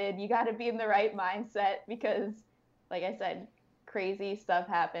faint-hearted. You got to be in the right mindset because, like I said, crazy stuff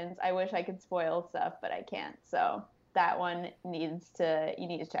happens. I wish I could spoil stuff, but I can't. So that one you need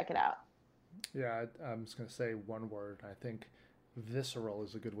to check it out. Yeah, I'm just gonna say one word. I think visceral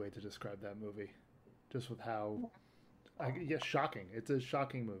is a good way to describe that movie, just with how, shocking. It's a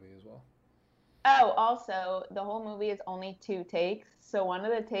shocking movie as well. Oh, also, the whole movie is only 2 takes, so one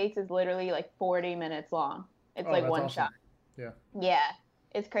of the takes is literally like 40 minutes long. It's Oh, like that's one awesome. shot. Yeah. Yeah,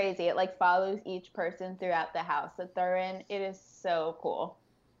 it's crazy. It like follows each person throughout the house that they're in. It is so cool.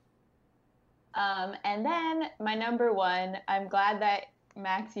 And then my number one, I'm glad that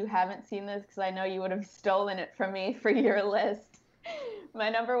Max, you haven't seen this because I know you would have stolen it from me for your list. My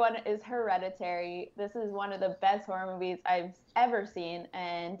number one is Hereditary. This is one of the best horror movies I've ever seen,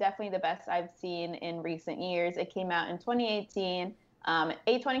 and definitely the best I've seen in recent years. It came out in 2018.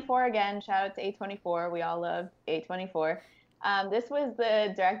 A24 again, shout out to A24. We all love A24. This was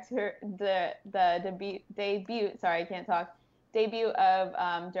the debut. Sorry, I can't talk. Debut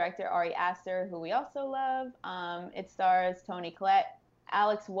of director Ari Aster, who we also love. It stars Toni Collette.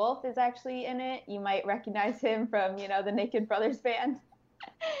 Alex Wolff is actually in it. You might recognize him from, the Naked Brothers band.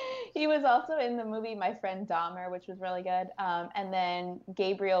 He was also in the movie My Friend Dahmer, which was really good. And then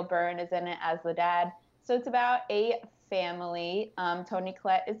Gabriel Byrne is in it as the dad. So it's about a family. Toni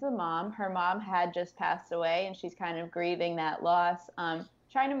Collette is the mom. Her mom had just passed away, and she's kind of grieving that loss,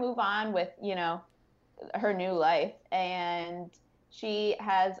 trying to move on with, her new life. And she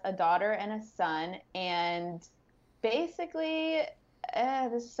has a daughter and a son. And basically,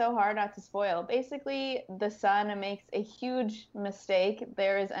 this is so hard not to spoil. Basically, the son makes a huge mistake.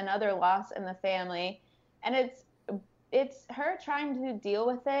 There is another loss in the family, and it's her trying to deal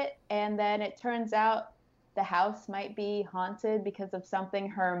with it. And then it turns out the house might be haunted because of something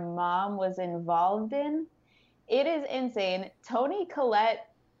her mom was involved in. It is insane. Toni Collette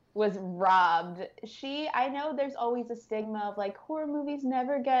was robbed. I know there's always a stigma of like horror movies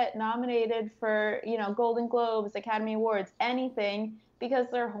never get nominated for, Golden Globes, Academy Awards, anything because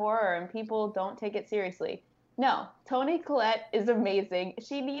they're horror and people don't take it seriously. No, Toni Collette is amazing.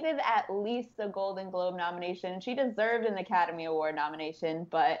 She needed at least a Golden Globe nomination. She deserved an Academy Award nomination,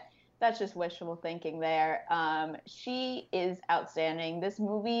 but that's just wishful thinking there. She is outstanding. This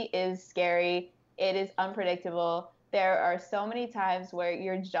movie is scary. It is unpredictable. There are so many times where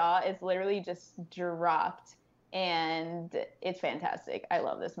your jaw is literally just dropped, and it's fantastic. I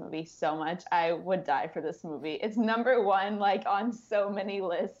love this movie so much. I would die for this movie. It's number one, like, on so many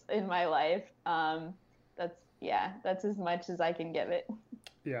lists in my life. That's as much as I can give it.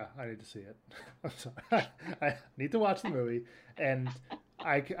 Yeah, I need to see it. I'm sorry. I need to watch the movie, and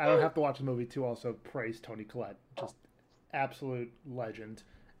I don't have to watch the movie to also praise Toni Collette. Just absolute legend.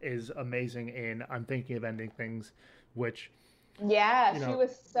 Is amazing in I'm Thinking of Ending Things, which she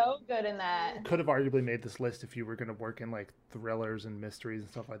was so good in that. Could have arguably made this list if you were going to work in like thrillers and mysteries and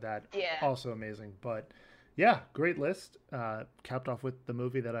stuff like that. Yeah. Also amazing. But yeah, great list. Capped off with the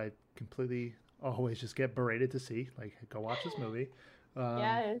movie that I completely always just get berated to see. Like, go watch this movie.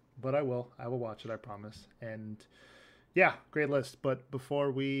 But I will watch it, I promise. And yeah, great list. But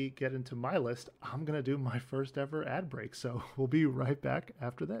before we get into my list, I'm going to do my first ever ad break. So we'll be right back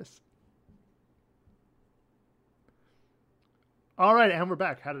after this. All right, and we're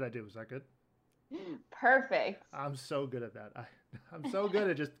back. How did I do? Was that good? Perfect. I'm so good at that. I'm so good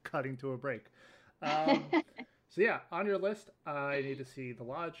at just cutting to a break. So yeah, on your list, I need to see The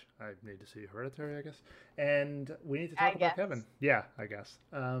Lodge. I need to see Hereditary, I guess. And we need to talk about Kevin. Yeah, I guess.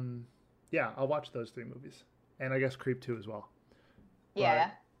 Yeah, I'll watch those 3 movies. And I guess Creep 2 as well.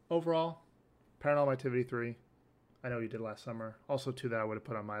 Yeah. But overall, Paranormal Activity 3. I know you did last summer. Also 2 that I would have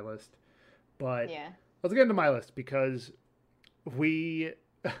put on my list. But let's get into my list because when we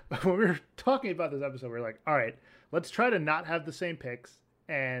were talking about this episode, we were like, all right, let's try to not have the same picks.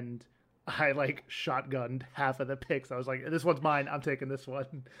 And I like shotgunned half of the picks. I was like, this one's mine. I'm taking this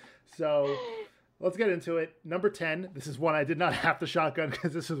one. So let's get into it. Number 10. This is one I did not have to shotgun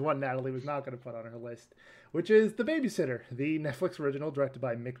because this is one Natalie was not going to put on her list, which is The Babysitter, the Netflix original directed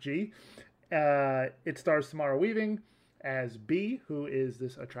by Mick G. It stars Samara Weaving as Bee, who is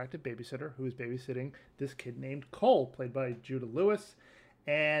this attractive babysitter who is babysitting this kid named Cole, played by Judah Lewis.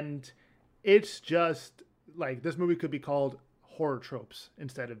 And it's just like, this movie could be called Horror Tropes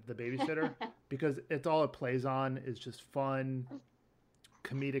instead of The Babysitter because it's all it plays on is just fun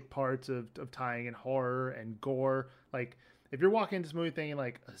comedic parts of tying in horror and gore. Like, if you're walking into this movie thinking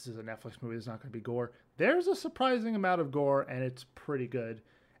like, this is a Netflix movie, there's not going to be gore, there's a surprising amount of gore and it's pretty good.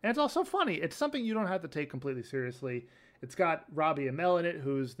 And it's also funny. It's something you don't have to take completely seriously. It's got Robbie Amell in it,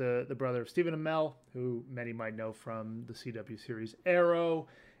 who's the brother of Stephen Amell, who many might know from the CW series Arrow.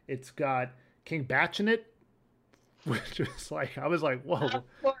 It's got King Batch in it, which was like, I was like, whoa.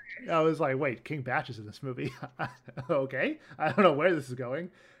 I was like, wait, King Batch is in this movie. Okay, I don't know where this is going.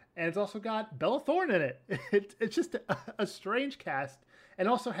 And it's also got Bella Thorne in it. It's just a strange cast. And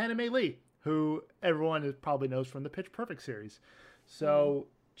also Hannah Mae Lee, who everyone probably knows from the Pitch Perfect series. So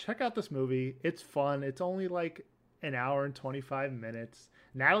check out this movie. It's fun. It's only like an hour and 25 minutes.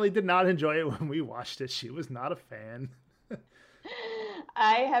 Natalie did not enjoy it when we watched it. She was not a fan.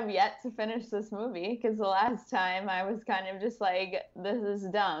 I have yet to finish this movie because the last time I was kind of just like, this is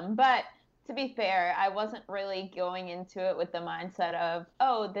dumb. But to be fair, I wasn't really going into it with the mindset of,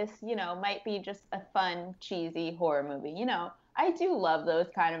 oh, this, might be just a fun, cheesy horror movie. I do love those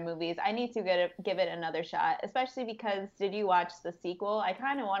kind of movies. I need to give it another shot, especially because did you watch the sequel? I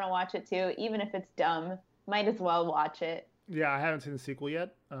kind of want to watch it too, even if it's dumb. Might as well watch it. Yeah, I haven't seen the sequel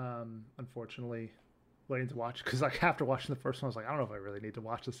yet. Unfortunately, waiting to watch because like after watching the first one, I was like, I don't know if I really need to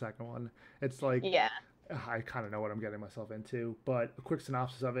watch the second one. It's like, yeah, I kind of know what I'm getting myself into. But a quick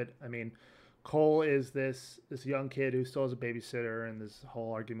synopsis of it. I mean, Cole is this young kid who still has a babysitter, and this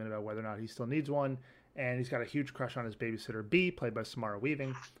whole argument about whether or not he still needs one. And he's got a huge crush on his babysitter B, played by Samara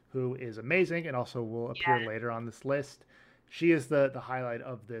Weaving, who is amazing and also will appear later on this list. She is the highlight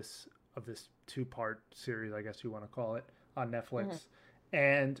of this 2-part series, I guess you want to call it, on Netflix.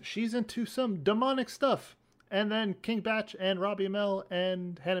 And she's into some demonic stuff. And then King Batch and Robbie Amell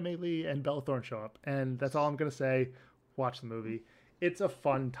and Hannah Mae Lee and Bella Thorne show up. And that's all I'm going to say. Watch the movie. It's a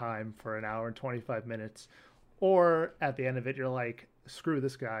fun time for an hour and 25 minutes. Or at the end of it, you're like, screw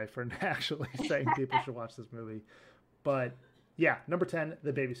this guy for actually saying people should watch this movie. But yeah, number 10,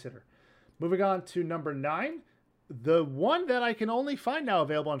 The Babysitter. Moving on to number 9, the one that I can only find now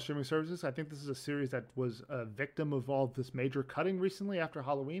available on streaming services. I think this is a series that was a victim of all this major cutting recently after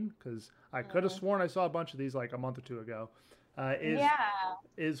Halloween, because I could have sworn I saw a bunch of these like a month or two ago.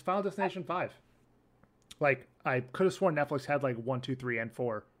 Is Final Destination 5. Like, I could have sworn Netflix had like 1, 2, 3, and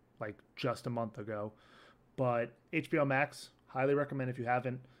 4 like just a month ago. But HBO Max, highly recommend if you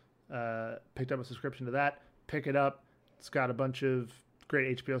haven't picked up a subscription to that. Pick it up. It's got a bunch of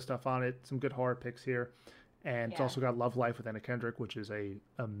great HBO stuff on it. Some good horror picks here. And it's also got Love Life with Anna Kendrick, which is a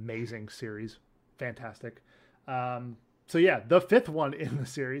amazing series. Fantastic. So yeah, the 5th one in the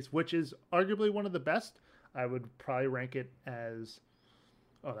series, which is arguably one of the best. I would probably rank it as...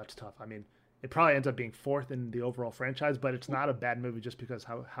 Oh, that's tough. I mean, it probably ends up being 4th in the overall franchise, but it's not a bad movie just because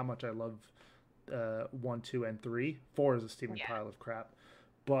how much I love 1, 2, and 3. 4 is a steaming pile of crap.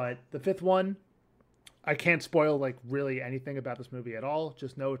 But the 5th one, I can't spoil like really anything about this movie at all.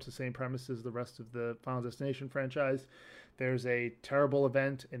 Just know it's the same premise as the rest of the Final Destination franchise. There's a terrible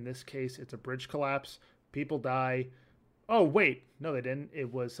event. In this case, it's a bridge collapse. People die. Oh, wait. No, they didn't.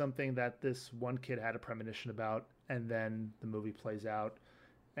 It was something that this one kid had a premonition about, and then the movie plays out,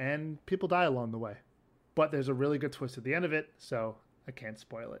 and people die along the way. But there's a really good twist at the end of it, so I can't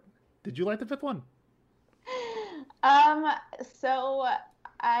spoil it. Did you like the 5th one? So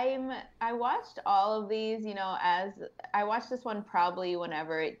I watched all of these, as I watched this one probably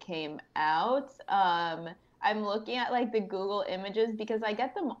whenever it came out. I'm looking at like the Google images because I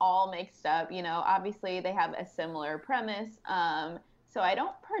get them all mixed up. Obviously they have a similar premise. So I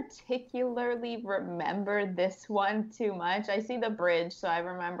don't particularly remember this one too much. I see the bridge, so I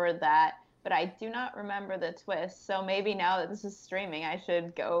remember that, but I do not remember the twist. So maybe now that this is streaming, I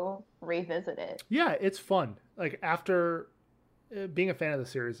should go revisit it. Yeah, it's fun. Like after being a fan of the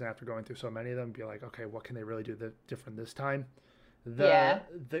series and after going through so many of them, be like, okay, what can they really do different this time?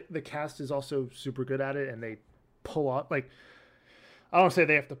 The cast is also super good at it, and they pull off, like, I don't say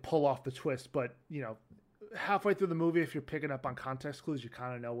they have to pull off the twist, but halfway through the movie, if you're picking up on context clues, you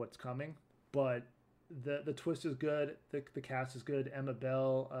kind of know what's coming. But the twist is good. The cast is good. Emma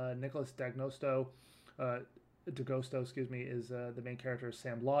Bell, Nicholas D'Agosto, is the main character.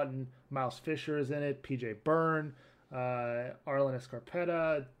 Sam Lawton, Miles Fisher is in it. PJ Byrne, Arlen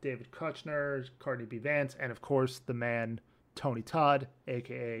Escarpeta, David Kushner, Courtney B. Vance, and of course the man Tony Todd,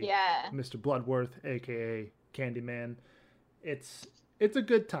 aka Mr. Bloodworth, aka Candyman. It's a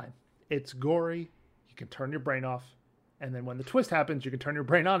good time. It's gory. You can turn your brain off, and then when the twist happens, you can turn your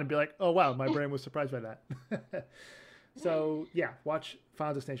brain on and be like, "Oh wow, my brain was surprised by that." So yeah, watch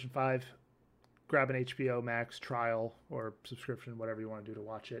Final Destination 5. Grab an HBO Max trial or subscription, whatever you want to do to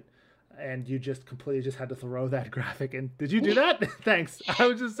watch it. And you just completely just had to throw that graphic in. Did you do that? Thanks. I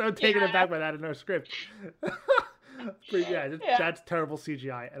was just so taken aback by that in our script. That's terrible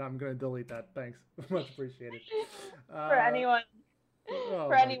CGI, and I'm going to delete that. Thanks. Much appreciated. For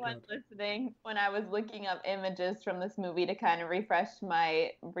anyone listening, when I was looking up images from this movie to kind of refresh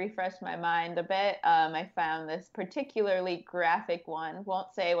my mind a bit, I found this particularly graphic one.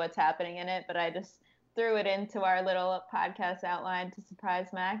 Won't say what's happening in it, but I just threw it into our little podcast outline to surprise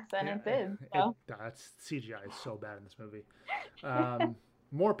Max, and it did. So. That's CGI is so bad in this movie.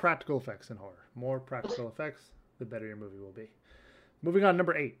 More practical effects in horror. More practical effects, the better your movie will be. Moving on,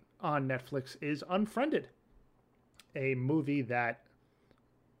 number 8 on Netflix is Unfriended, a movie that,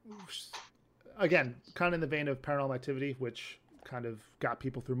 again, kind of in the vein of Paranormal Activity, which kind of got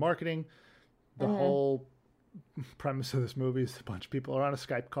people through marketing. The whole premise of this movie is a bunch of people are on a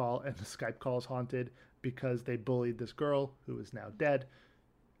Skype call, and the Skype call is haunted because they bullied this girl who is now dead.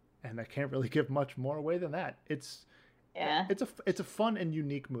 And I can't really give much more away than that. It's a fun and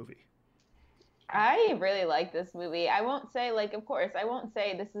unique movie. I really like this movie. I won't say, like, of course, I won't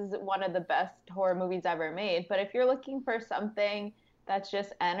say this is one of the best horror movies ever made, but if you're looking for something that's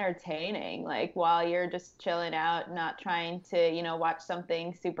just entertaining, like while you're just chilling out, not trying to, watch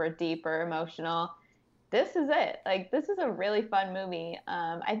something super deep or emotional, this is it. Like, this is a really fun movie.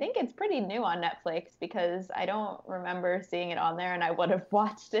 I think it's pretty new on Netflix because I don't remember seeing it on there, and I would have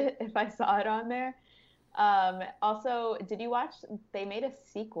watched it if I saw it on there. Also, did you watch, they made a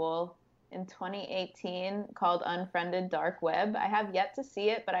sequel in 2018 called Unfriended Dark Web. I have yet to see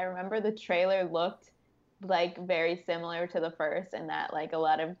it, but I remember the trailer looked like very similar to the first, and that like a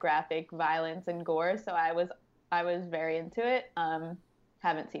lot of graphic violence and gore. So I was very into it.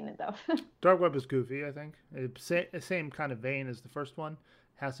 Haven't seen it though. Dark Web is goofy, I think. It's same kind of vein as the first one.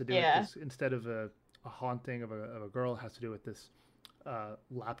 Has to do with this, instead of a haunting of a girl, it has to do with this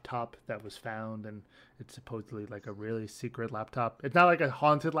laptop that was found, and it's supposedly like a really secret laptop. It's not like a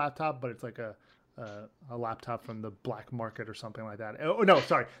haunted laptop, but it's like a laptop from the black market or something like that. Oh no,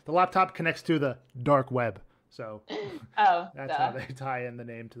 sorry, the laptop connects to the dark web, so that's how they tie in the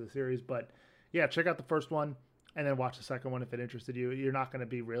name to the series. But yeah, check out the first one and then watch the second one if it interested you. You're not going to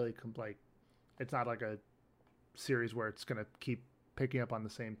be really like, it's not like a series where it's going to keep picking up on the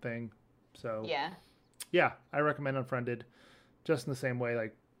same thing. So yeah, I recommend Unfriended. Just in the same way,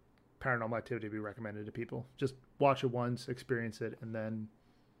 like Paranormal Activity would be recommended to people. Just watch it once, experience it, and then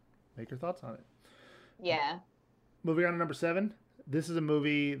make your thoughts on it. Yeah. Moving on to number 7. This is a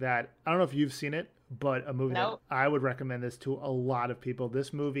movie that, I don't know if you've seen it, but a movie that I would recommend this to a lot of people.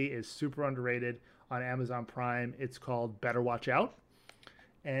 This movie is super underrated on Amazon Prime. It's called Better Watch Out.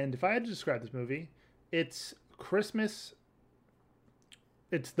 And if I had to describe this movie, it's Christmas.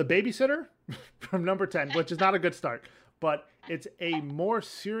 It's The Babysitter from number 10, which is not a good start. But it's a more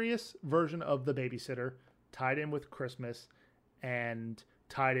serious version of The Babysitter, tied in with Christmas and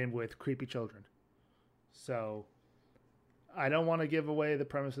tied in with creepy children. So I don't want to give away the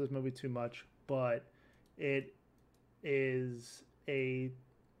premise of this movie too much, but it is a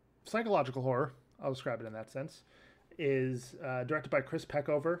psychological horror. I'll describe it in that sense. Is directed by Chris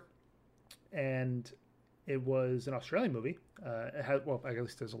Peckover, and it was an Australian movie. It had, well, at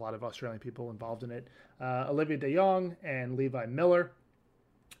least there's a lot of Australian people involved in it. Olivia de Jong and Levi Miller,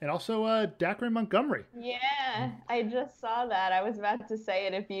 and also Dacre Montgomery. Yeah, I just saw that. I was about to say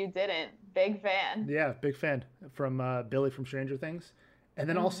it if you didn't. Big fan. Yeah, big fan from Billy from Stranger Things. And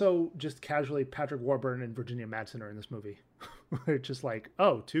then also just casually Patrick Warburton and Virginia Madsen are in this movie. We're just like,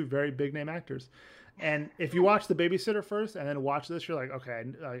 oh, 2 very big name actors. And if you watch The Babysitter first and then watch this, you're like, okay,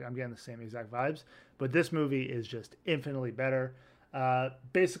 I'm getting the same exact vibes. But this movie is just infinitely better.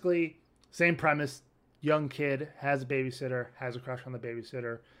 Basically, same premise. Young kid has a babysitter, has a crush on the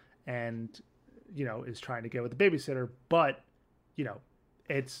babysitter, and, is trying to get with the babysitter. But,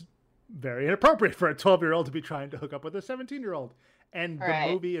 it's very inappropriate for a 12-year-old to be trying to hook up with a 17-year-old. And the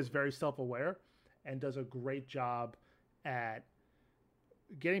movie is very self-aware and does a great job at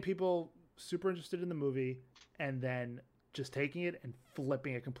getting people super interested in the movie and then just taking it and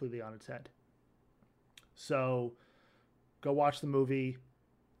flipping it completely on its head. So go watch the movie.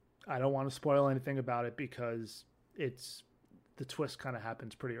 I don't want to spoil anything about it because the twist kind of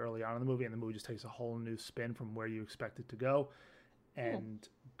happens pretty early on in the movie, and the movie just takes a whole new spin from where you expect it to go. And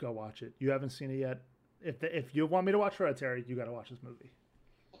go watch it. You haven't seen it yet. If you want me to watch Hereditary, you got to watch this movie.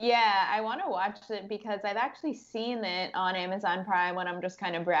 Yeah, I want to watch it because I've actually seen it on Amazon Prime when I'm just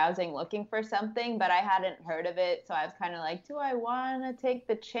kind of browsing looking for something, but I hadn't heard of it. So I was kind of like, do I want to take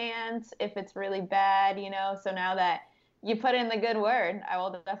the chance if it's really bad, So now that you put in the good word, I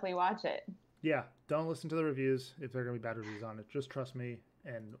will definitely watch it. Yeah, don't listen to the reviews if there are going to be bad reviews on it. Just trust me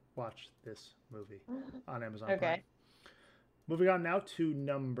and watch this movie on Amazon Prime. Moving on now to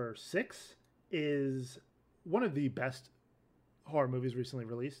number 6 is one of the best horror movies recently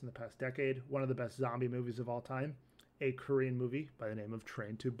released in the past decade, one of the best zombie movies of all time, a Korean movie by the name of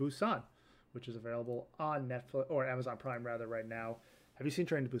Train to Busan, which is available on Netflix or Amazon Prime rather right now. Have you seen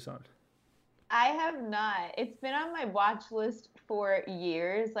Train to Busan? I have not. It's been on my watch list for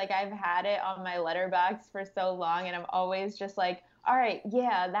years. Like I've had it on my letterbox for so long, and I'm always just like, all right,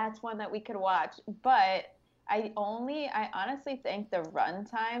 yeah, that's one that we could watch. But I honestly think the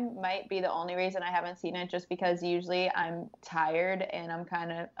runtime might be the only reason I haven't seen it, just because usually I'm tired and I'm kind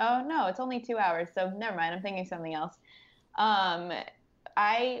of, oh no, it's only 2 hours, so never mind, I'm thinking something else. Um,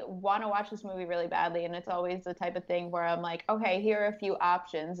 I want to watch this movie really badly, and it's always the type of thing where I'm like, okay, here are a few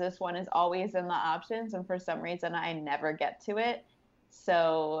options. This one is always in the options, and for some reason, I never get to it.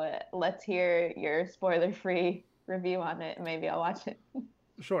 So let's hear your spoiler-free review on it, and maybe I'll watch it.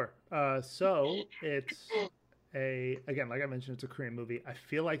 Sure. So it's again, like I mentioned, it's a Korean movie. I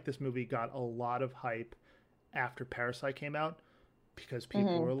feel like this movie got a lot of hype after Parasite came out because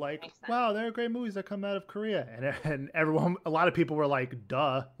people were like, "Wow, there are great movies that come out of Korea," and everyone, a lot of people were like,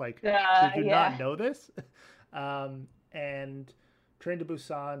 "Duh, like, did you not know this?" And Train to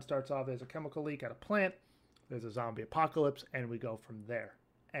Busan starts off as a chemical leak at a plant. There's a zombie apocalypse, and we go from there.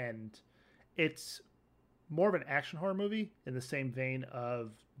 And it's more of an action horror movie in the same vein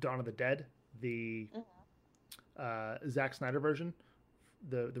of Dawn of the Dead, the Zack Snyder version,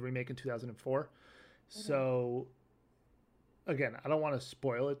 the remake in 2004. So again, I don't want to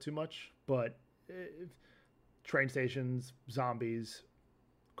spoil it too much, but train stations, zombies,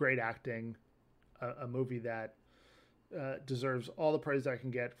 great acting, a movie that deserves all the praise I can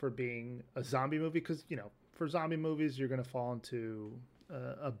get for being a zombie movie. Because, you know, for zombie movies, you're going to fall into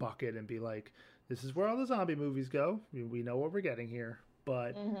a bucket and be like, this is where all the zombie movies go. We know what we're getting here.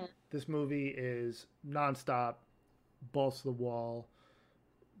 But this movie is nonstop, balls to the wall,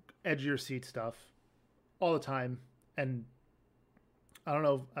 edge of your seat stuff all the time. And I don't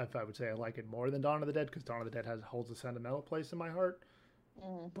know if I would say I like it more than Dawn of the Dead, because Dawn of the Dead holds a sentimental place in my heart.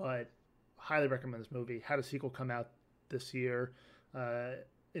 But highly recommend this movie. Had a sequel come out this year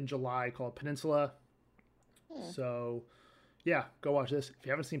in July called Peninsula. So yeah, go watch this. If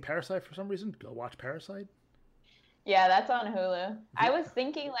you haven't seen Parasite for some reason, go watch Parasite. Yeah, that's on Hulu. I was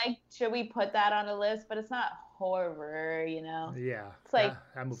thinking, like, should we put that on a list? But it's not horror, you know? Yeah. It's like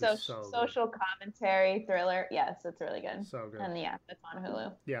that movie's so social commentary, thriller. Yes, it's really good. So good. And yeah, it's on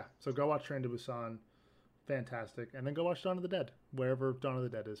Hulu. Yeah, so go watch Train to Busan. Fantastic. And then go watch Dawn of the Dead, wherever Dawn of the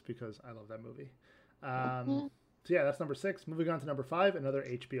Dead is, because I love that movie. So yeah, that's number 6. Moving on to number 5, another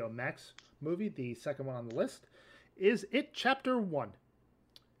HBO Max movie. The second one on the list is It Chapter 1.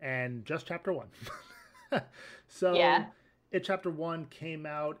 And just Chapter 1. So yeah. It Chapter 1 came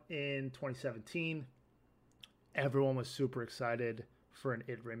out in 2017. Everyone was super excited for an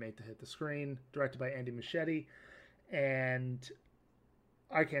It remake to hit the screen, directed by Andy Muschietti. And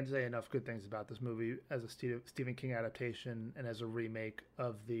I can't say enough good things about this movie as a Stephen King adaptation and as a remake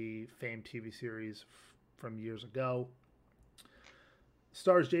of the famed TV series from years ago.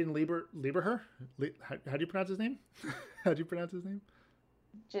 Stars Jaden Lieberher. How do you pronounce his name? How do you pronounce his name?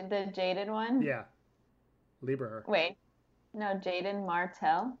 The Jaden one? Yeah. Lieberher. Wait. No, Jaden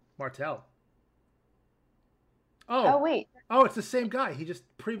Martell. Martell. Oh, wait. Oh, it's the same guy. He just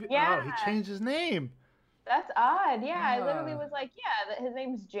he changed his name. That's odd. Yeah, I literally was like, yeah, his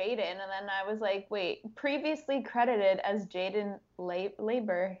name's Jaden, and then I was like, wait, previously credited as Jaden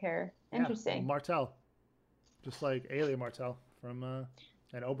Lieberher. Interesting. Yeah, Martell. Just like Aelia Martell from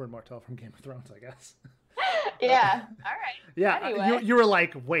and Oberyn Martell from Game of Thrones, I guess. Yeah. All right. Yeah. Anyway. You were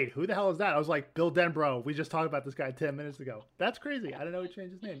like, wait, who the hell is that? I was like, Bill Denbrough. We just talked about this guy 10 minutes ago. That's crazy. I didn't know he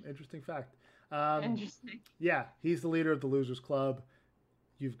changed his name. Interesting fact. Interesting. Yeah, he's the leader of the Losers Club.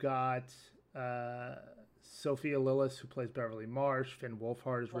 You've got Sophia Lillis, who plays Beverly Marsh. Finn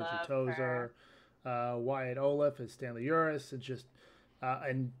Wolfhard is Richard Tozer. Wyatt Oleff is Stanley Uris. And just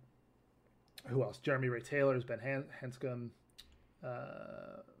and who else? Jeremy Ray Taylor is Ben Hanscom.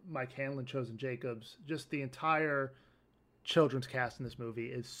 Mike Hanlon, Chosen Jacobs. Just the entire children's cast in this movie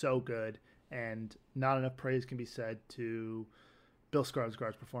is so good, and not enough praise can be said to Bill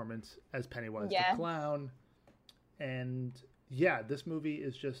Skarsgård's performance as Pennywise the Clown. And yeah, this movie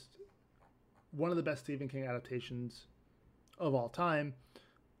is just one of the best Stephen King adaptations of all time,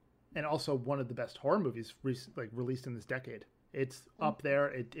 and also one of the best horror movies released in this decade. It's up there.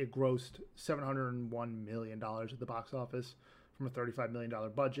 It grossed $701 million at the box office from a $35 million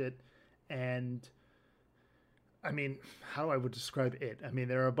budget. And I mean, how I would describe it? I mean,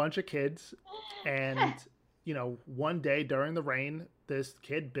 there are a bunch of kids, and you know, one day during the rain, this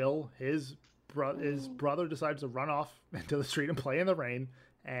kid, Bill, his brother decides to run off into the street and play in the rain,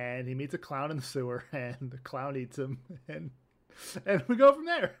 and he meets a clown in the sewer, and the clown eats him, and we go from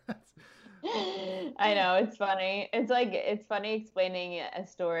there. I know, it's funny. It's funny explaining a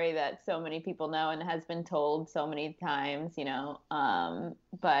story that so many people know and has been told so many times, you know.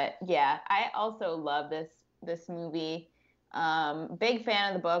 But yeah, I also love this movie. Big fan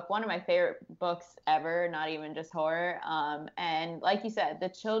of the book, one of my favorite books ever, not even just horror. And like you said, the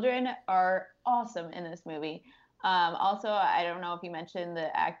children are awesome in this movie. Also, I don't know if you mentioned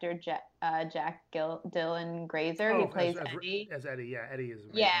the actor Jack Dylan Grazer. He Oh, plays Eddie. as Eddie, yeah, Eddie is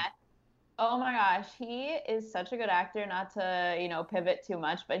amazing. Yeah. Oh my gosh, he is such a good actor. Not to, pivot too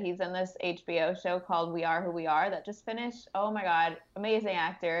much, but he's in this HBO show called We Are Who We Are that just finished. Oh my God, amazing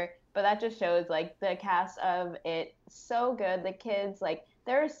actor. But that just shows like the cast of it so good. The kids, like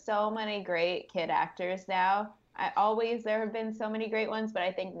there are so many great kid actors now. There have been so many great ones, but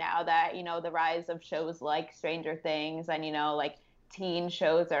I think now that, the rise of shows like Stranger Things and, like teen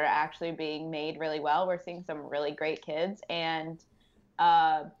shows are actually being made really well, we're seeing some really great kids. And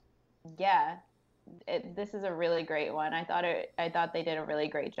uh, yeah, this is a really great one. I thought they did a really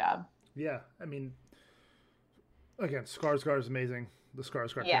great job. Yeah, I mean, again, Skarsgård is amazing. The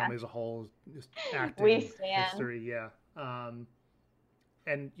Skarsgård Yeah, family as a whole, just we acting stand. history, yeah.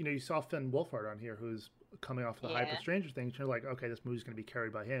 And you saw Finn Wolfhard on here, who's coming off the hype of Yeah, Stranger Things. You're like, okay, this movie's going to be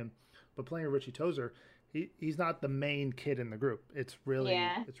carried by him. But playing Richie Tozer, he's not the main kid in the group.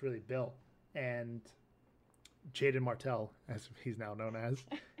 yeah, It's really Bill, and Jaden Martell, as he's now known as,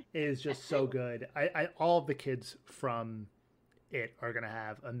 is just so good. All of the kids from it are going to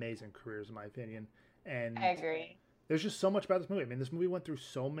have amazing careers, in my opinion. And I agree. there's just so much about this movie. I mean, this movie went through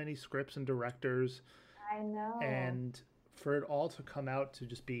so many scripts and directors, I know. and for it all to come out to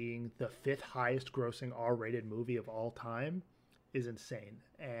just being the fifth highest grossing R-rated movie of all time is insane.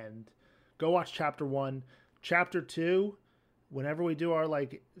 And go watch Chapter 1. Chapter 2, whenever we do our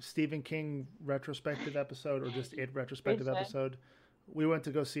like Stephen King retrospective episode or just it We retrospective should. episode, we went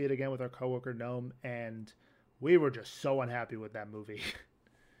to go see it again with our coworker Gnome, and we were just so unhappy with that movie.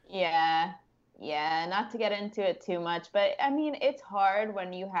 Yeah. Yeah, not to get into it too much, but I mean, it's hard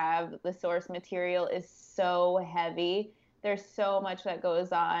when you have the source material is so heavy. There's so much that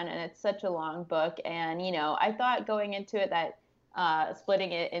goes on, and it's such a long book. And, I thought going into it that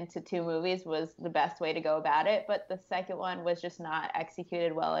splitting it into two movies was the best way to go about it, but the second one was just not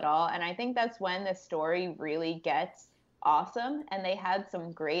executed well at all. And I think that's when the story really gets awesome. And they had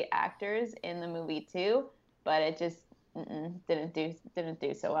some great actors in the movie too, but it just didn't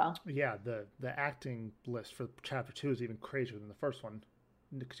do so well. Yeah, the acting list for Chapter 2 is even crazier than the first one,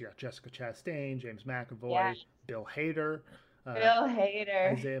 because you got Jessica Chastain, James Yeah, McAvoy, Bill Hader, uh, Bill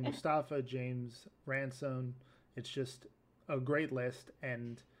Hader. Isaiah Mustafa, James Ransom. It's just a great list,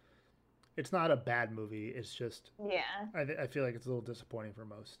 and it's not a bad movie. It's just Yeah, I feel like it's a little disappointing for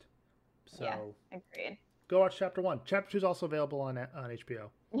most. yeah, So agreed. go watch Chapter 1. Chapter 2 is also available on HBO.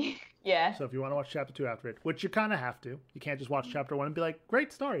 Yeah, So if you want to watch Chapter 2 after it, which you kind of have to, you can't just watch Chapter 1 and be like,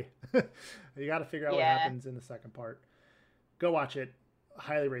 great story. You got to figure out what yeah. happens in the second part. Go watch it.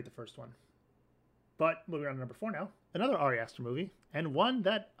 Highly rate the first one. But moving on to number 4 now. Another Ari Aster movie, and one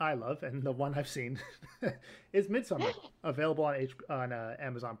that I love, and the one I've seen, is Midsummer, available on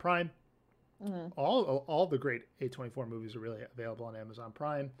Amazon Prime. Mhm. All the great A24 movies are really available on Amazon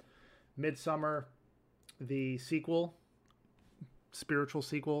Prime. Midsummer, the sequel, spiritual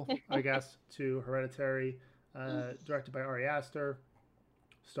sequel, I guess, to Hereditary, directed by Ari Aster,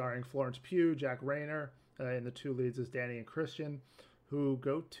 starring Florence Pugh, Jack Rayner, and the two leads is Danny and Christian, who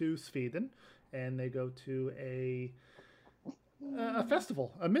go to Sweden, and they go to a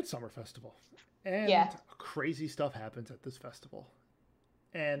festival, a midsummer festival, and Yeah. crazy stuff happens at this festival.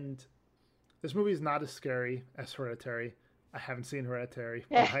 And this movie is not as scary as Hereditary. I haven't seen Hereditary,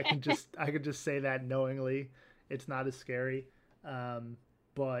 but I can just say that knowingly, it's not as scary.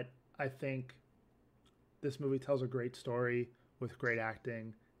 But I think this movie tells a great story with great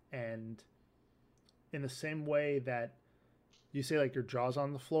acting, and in the same way that you say like your jaw's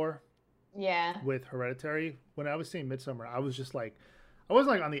on the floor Yeah. with Hereditary, when I was seeing Midsummer, I was just like, I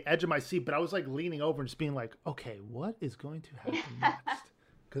wasn't like on the edge of my seat, but I was like leaning over and just being like, okay, what is going to happen next?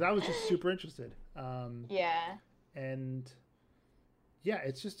 Because I was just super interested. Yeah. And yeah,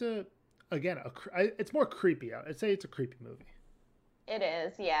 it's just it's more creepy. I'd say it's a creepy movie. It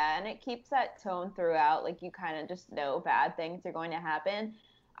is, yeah, and it keeps that tone throughout. Like you kind of just know bad things are going to happen.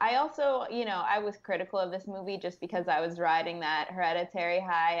 I also, I was critical of this movie just because I was riding that Hereditary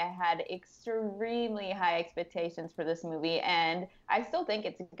high. I had extremely high expectations for this movie, and I still think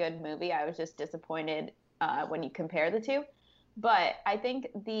it's a good movie. I was just disappointed when you compare the two. But I think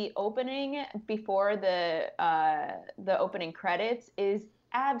the opening before the opening credits is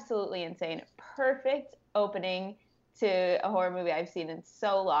absolutely insane. Perfect opening. to a horror movie I've seen in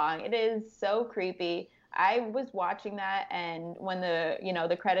so long. It is so creepy. I was watching that, and when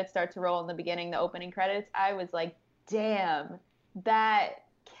the credits start to roll in the beginning, the opening credits, I was like, damn, that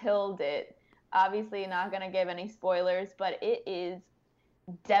killed it. Obviously not going to give any spoilers, but it is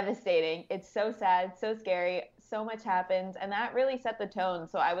devastating. It's so sad, so scary, so much happens, and that really set the tone.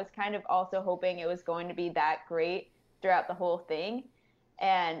 So I was kind of also hoping it was going to be that great throughout the whole thing.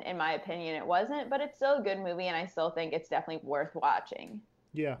 And in my opinion, it wasn't, but it's still a good movie, and I still think it's definitely worth watching.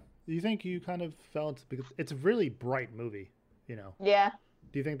 Yeah. Do you think you kind of felt, because it's a really bright movie, you know? Yeah.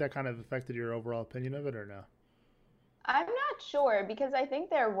 Do you think that kind of affected your overall opinion of it or no? I'm not sure because I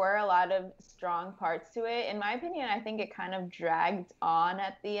think there were a lot of strong parts to it. In my opinion, I think it kind of dragged on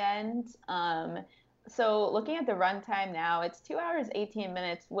at the end. So looking at the runtime now, it's 2 hours, 18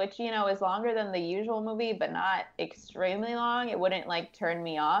 minutes, which, is longer than the usual movie, but not extremely long. It wouldn't like turn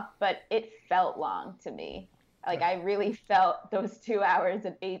me off, but it felt long to me. Like I really felt those 2 hours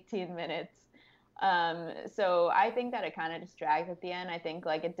and 18 minutes. So I think that it kind of just dragged at the end. I think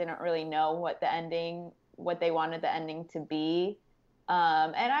like it didn't really know what they wanted the ending to be.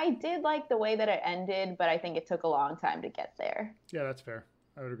 And I did like the way that it ended, but I think it took a long time to get there. Yeah, that's fair.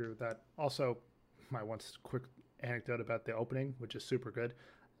 I would agree with that. Also, my one quick anecdote about the opening, which is super good.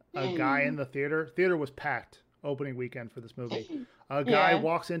 A guy in the theater was packed opening weekend for this movie. A guy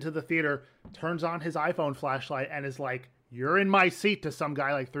walks into the theater, turns on his iPhone flashlight, and is like, "You're in my seat," to some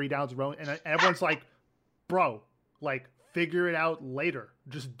guy like 3 down the row. And everyone's like, "Bro, like, figure it out later.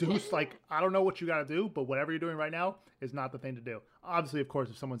 Just do, like, I don't know what you got to do, but whatever you're doing right now is not the thing to do." Obviously, of course,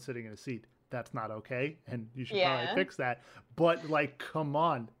 if someone's sitting in a seat, that's not okay, and you should probably fix that. But, like, come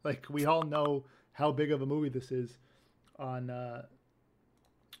on. Like, we all know how big of a movie this is on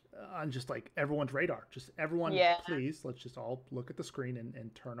just, like, everyone's radar. Just everyone, please, let's just all look at the screen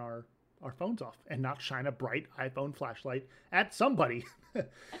and turn our phones off and not shine a bright iPhone flashlight at somebody.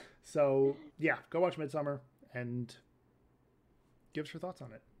 So, yeah, go watch Midsommar and give us your thoughts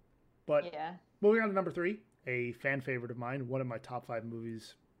on it. But moving on to number 3, a fan favorite of mine, one of my top 5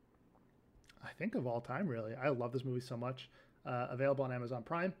 movies, I think, of all time, really. I love this movie so much. Available on Amazon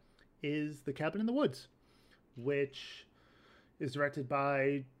Prime, is The Cabin in the Woods, which is directed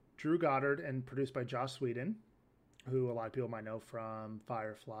by Drew Goddard and produced by Joss Whedon, who a lot of people might know from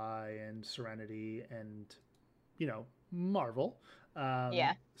Firefly and Serenity and, Marvel.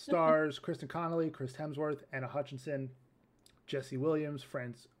 Stars Kristen Connolly, Chris Hemsworth, Anna Hutchinson, Jesse Williams,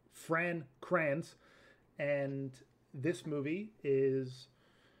 Fran Kranz, and this movie is,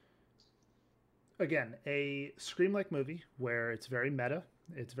 again, a Scream-like movie where it's very meta,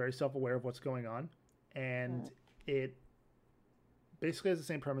 it's very self-aware of what's going on, and it basically has the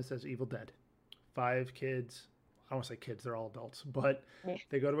same premise as Evil Dead. 5 kids, I don't want to say kids, they're all adults, but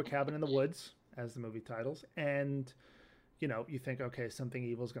they go to a cabin in the woods, as the movie titles, and you think, okay, something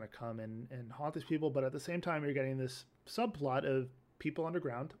evil is going to come and haunt these people, but at the same time, you're getting this subplot of people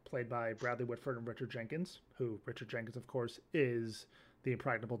underground, played by Bradley Whitford and Richard Jenkins, who Richard Jenkins, of course, is the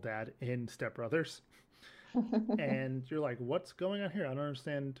impregnable dad in Step Brothers. And you're like, what's going on here? I don't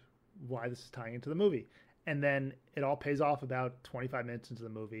understand why this is tying into the movie. And then it all pays off about 25 minutes into the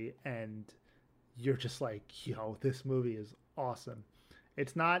movie, and you're just like, this movie is awesome.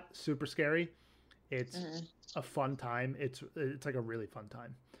 It's not super scary. It's a fun time. It's like a really fun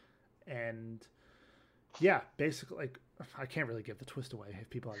time. And yeah, basically, like, I can't really give the twist away if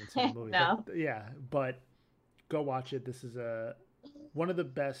people haven't seen the movie. No. But go watch it. This is one of the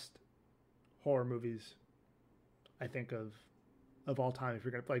best horror movies, I think, of all time. If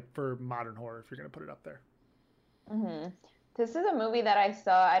you're gonna, like, for modern horror, if you're gonna put it up there. This is a movie that I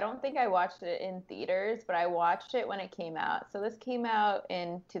saw. I don't think I watched it in theaters, but I watched it when it came out. So this came out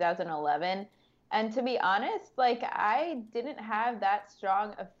in 2011. And to be honest, like, I didn't have that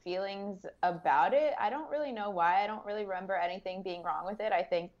strong of feelings about it. I don't really know why. I don't really remember anything being wrong with it. I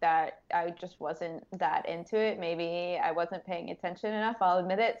think that I just wasn't that into it. Maybe I wasn't paying attention enough. I'll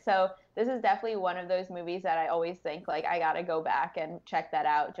admit it. So this is definitely one of those movies that I always think, like, I got to go back and check that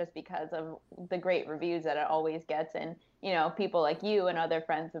out just because of the great reviews that it always gets. And, people like you and other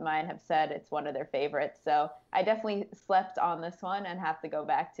friends of mine have said it's one of their favorites. So I definitely slept on this one and have to go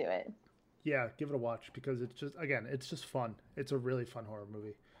back to it. Yeah, give it a watch because it's just fun. It's a really fun horror movie.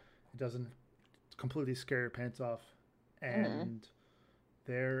 It doesn't completely scare your pants off. And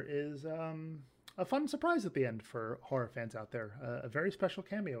there is a fun surprise at the end for horror fans out there. A very special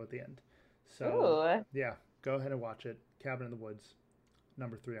cameo at the end. So, yeah, go ahead and watch it. Cabin in the Woods,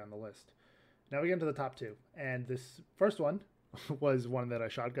 number 3 on the list. Now we get into the top 2. And this first one was one that I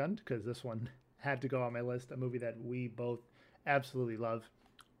shotgunned because this one had to go on my list. A movie that we both absolutely love.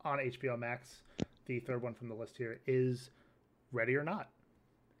 On HBO Max, the third one from the list here, is Ready or Not.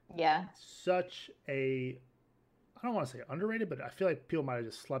 Yeah. Such a, I don't want to say underrated, but I feel like people might have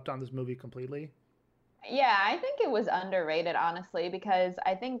just slept on this movie completely. Yeah, I think it was underrated, honestly, because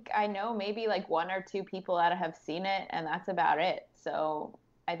I think I know maybe like one or two people that have seen it, and that's about it. So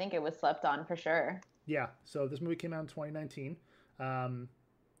I think it was slept on for sure. Yeah, so this movie came out in 2019.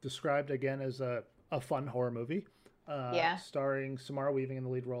 Described again as a fun horror movie. Yeah. Starring Samara Weaving in the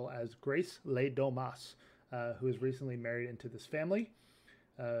lead role as Grace Le Domas, who is recently married into this family,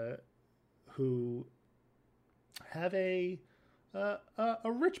 who have a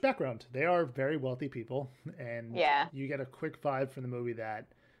rich background. They are very wealthy people, and Yeah. you get a quick vibe from the movie that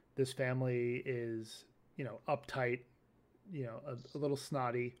this family is, uptight, a little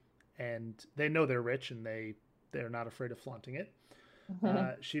snotty, and they know they're rich, and they're not afraid of flaunting it.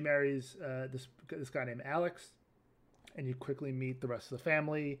 She marries this guy named Alex, and you quickly meet the rest of the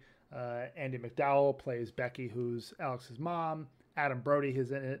family. Andie MacDowell plays Becky, who's Alex's mom. Adam Brody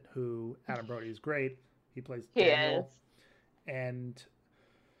is in it, who Adam Brody is great. He plays Daniel. Is. And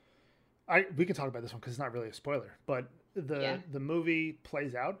we can talk about this one because it's not really a spoiler, but the movie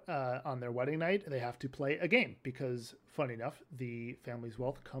plays out on their wedding night. They have to play a game because, funny enough, the family's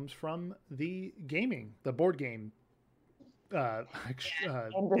wealth comes from the board game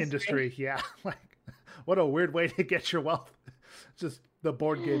industry. Yeah, like what a weird way to get your wealth. Just the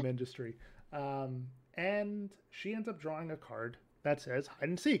board game industry. And she ends up drawing a card that says hide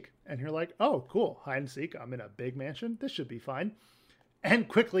and seek. And you're like, oh, cool, hide and seek. I'm in a big mansion. This should be fine. And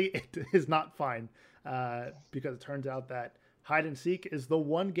quickly, it is not fine because it turns out that hide and seek is the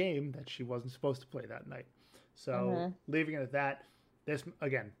one game that she wasn't supposed to play that night. So leaving it at that, this,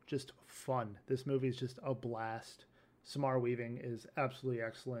 again, just fun. This movie is just a blast. Samara Weaving is absolutely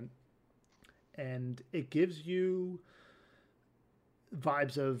excellent. And it gives you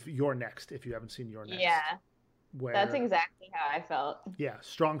vibes of You're Next if you haven't seen You're Next. Yeah. Where, that's exactly how I felt. Yeah,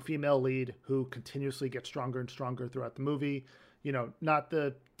 strong female lead who continuously gets stronger and stronger throughout the movie. Not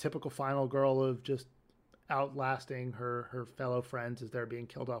the typical final girl of just outlasting her fellow friends as they're being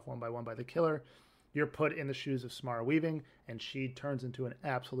killed off one by the killer. You're put in the shoes of Samara Weaving, and she turns into an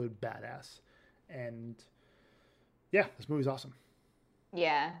absolute badass. And yeah, this movie's awesome.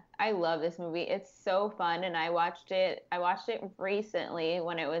 Yeah, I love this movie. It's so fun, and I watched it recently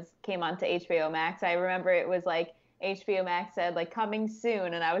when it came onto HBO Max. I remember it was like HBO Max said like coming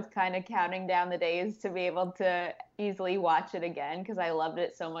soon, and I was kind of counting down the days to be able to easily watch it again because I loved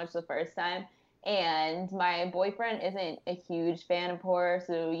it so much the first time. And my boyfriend isn't a huge fan of horror,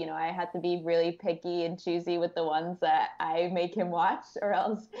 so I had to be really picky and choosy with the ones that I make him watch, or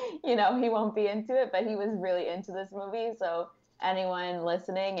else he won't be into it. But he was really into this movie, so anyone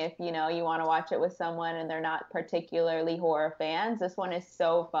listening, if you want to watch it with someone and they're not particularly horror fans, this one is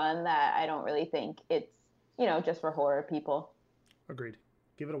so fun that I don't really think it's just for horror people. Agreed.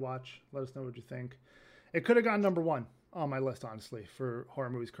 Give it a watch. Let us know what you think. It could have gone number one on my list, honestly, for horror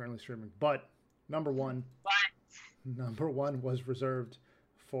movies currently streaming, but number one was reserved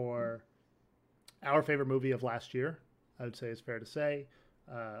for our favorite movie of last year. I would say it's fair to say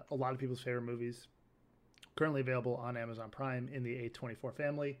a lot of people's favorite movies currently available on Amazon Prime in the A24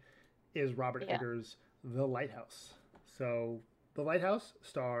 family is Robert Eggers' The Lighthouse. So The Lighthouse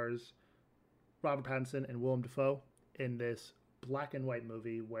stars Robert Pattinson and Willem Dafoe in this black and white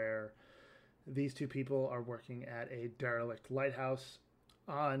movie where these two people are working at a derelict lighthouse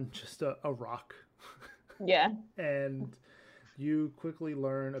on just a rock. Yeah. And you quickly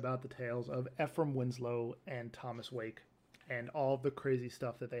learn about the tales of Ephraim Winslow and Thomas Wake and all the crazy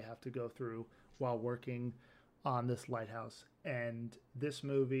stuff that they have to go through while working on this lighthouse. And this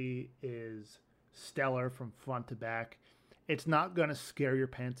movie is stellar from front to back. It's not going to scare your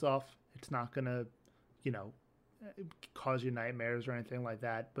pants off. It's not going to, cause you nightmares or anything like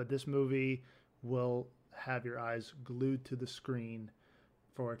that. But this movie will have your eyes glued to the screen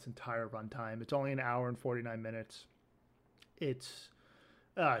for its entire runtime. It's only an hour and 49 minutes. It's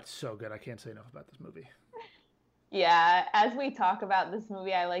so good. I can't say enough about this movie. Yeah, as we talk about this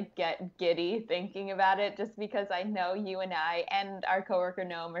movie, I get giddy thinking about it just because I know you and I and our coworker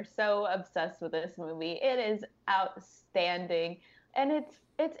Noam are so obsessed with this movie. It is outstanding. And it's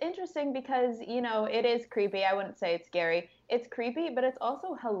interesting because, it is creepy. I wouldn't say it's scary. It's creepy, but it's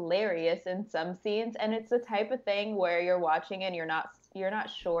also hilarious in some scenes. And it's the type of thing where you're watching and you're not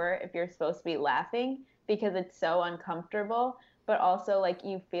sure if you're supposed to be laughing because it's so uncomfortable. But also,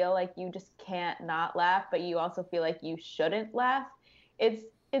 you feel like you just can't not laugh, but you also feel like you shouldn't laugh. It's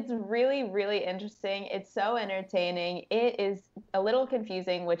really, really interesting. It's so entertaining. It is a little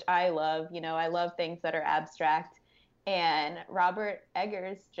confusing, which I love. I love things that are abstract. And Robert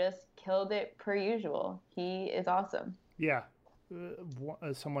Eggers just killed it per usual. He is awesome. Yeah.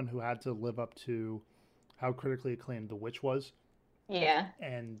 As someone who had to live up to how critically acclaimed The Witch was. Yeah.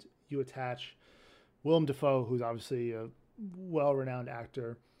 And you attach Willem Dafoe, who's obviously a well-renowned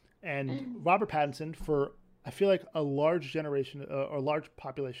actor, and Robert Pattinson, for I feel like a large generation or a large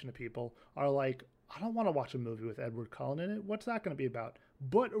population of people are like, I don't want to watch a movie with Edward Cullen in it. What's that going to be about?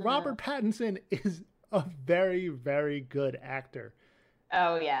 But Robert Pattinson is a very, very good actor.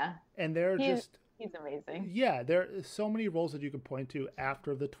 Oh, yeah. And he's amazing. Yeah, there are so many roles that you can point to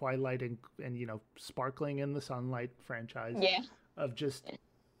after the Twilight and you know, Sparkling in the Sunlight franchise. Yeah. Of just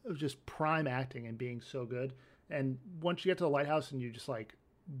prime acting and being so good. And once you get to The Lighthouse and you just like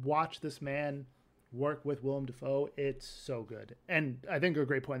watch this man work with Willem Dafoe, it's so good. And I think a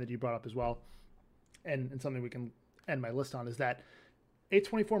great point that you brought up as well, and something we can end my list on, is that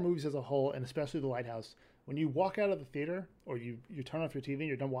A24 movies as a whole, and especially The Lighthouse, when you walk out of the theater or you turn off your TV and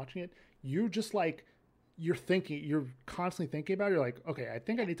you're done watching it, you're just like, you're constantly thinking about it. You're like, okay, I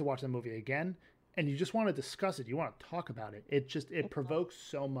think I need to watch that movie again. And you just want to discuss it. You want to talk about it. It provokes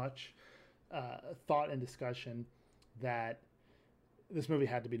so much thought and discussion that this movie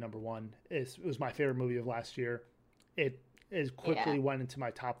had to be number one. It was my favorite movie of last year. It quickly went into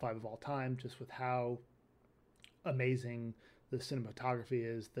my top 5 of all time, just with how amazing the cinematography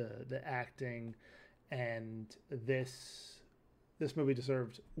is, the acting, and this movie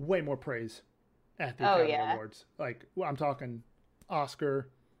deserved way more praise at the Academy Awards. Like, I'm talking Oscar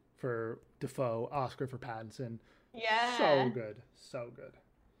for Dafoe, Oscar for Pattinson. Yeah. So good. So good.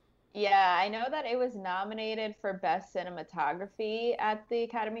 Yeah, I know that it was nominated for Best Cinematography at the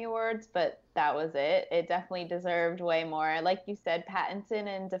Academy Awards, but that was it. It definitely deserved way more. Like you said, Pattinson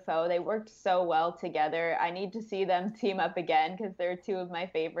and Dafoe, they worked so well together. I need to see them team up again because they're two of my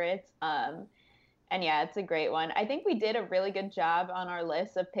favorites. And yeah, it's a great one. I think we did a really good job on our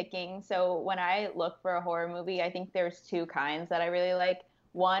list of picking. So when I look for a horror movie, I think there's 2 kinds that I really like.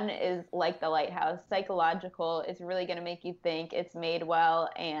 One is like The Lighthouse, psychological. It's really going to make you think. It's made well,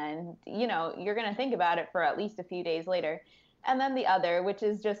 and you know, you're going to think about it for at least a few days later. And then the other, which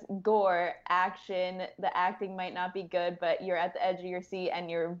is just gore, action. The acting might not be good, but you're at the edge of your seat and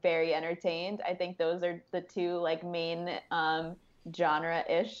you're very entertained. I think those are the 2 like main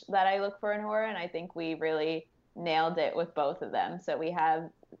genre-ish that I look for in horror, and I think we really nailed it with both of them. So we have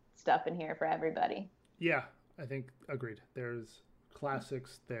stuff in here for everybody. Yeah, I think agreed. There's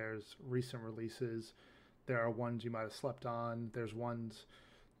classics, there's recent releases, there are ones you might have slept on, there's ones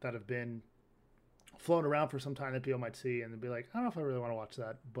that have been flown around for some time that people might see and be like, I don't know if I really want to watch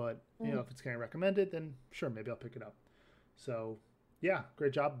that, but you know, if it's getting recommended, then sure, maybe I'll pick it up. So yeah,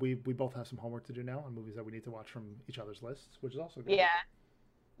 great job. We both have some homework to do now on movies that we need to watch from each other's lists, which is also good.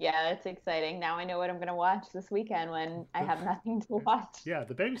 Yeah, that's exciting. Now I know what I'm going to watch this weekend when I have nothing to watch. Yeah,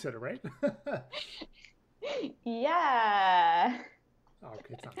 The Babysitter, right? Yeah.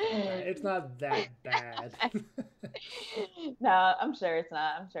 Okay, it's not that bad. No, I'm sure it's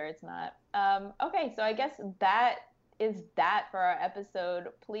not. Okay, so I guess that is that for our episode.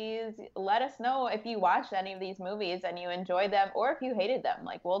 Please let us know if you watched any of these movies and you enjoyed them, or if you hated them.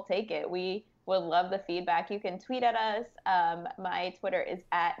 Like, we'll take it. We would love the feedback. You can tweet at us. My Twitter is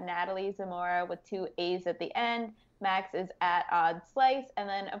at Natalie Zamora with 2 A's at the end. Max is at Odd Slice. And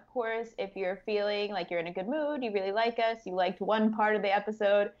then, of course, if you're feeling like you're in a good mood, you really like us, you liked one part of the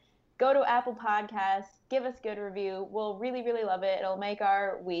episode, go to Apple Podcasts, give us a good review. We'll really, really love it. It'll make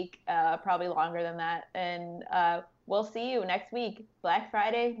our week probably longer than that. And we'll see you next week, Black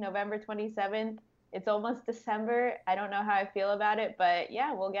Friday, November 27th. It's almost December. I don't know how I feel about it, but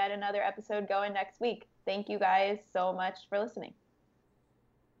yeah, we'll get another episode going next week. Thank you guys so much for listening.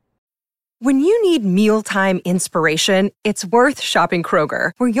 When you need mealtime inspiration, it's worth shopping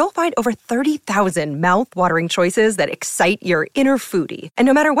Kroger, where you'll find over 30,000 mouth-watering choices that excite your inner foodie. And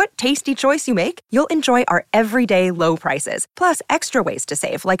no matter what tasty choice you make, you'll enjoy our everyday low prices, plus extra ways to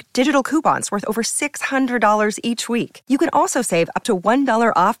save, like digital coupons worth over $600 each week. You can also save up to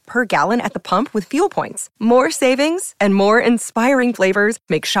 $1 off per gallon at the pump with fuel points. More savings and more inspiring flavors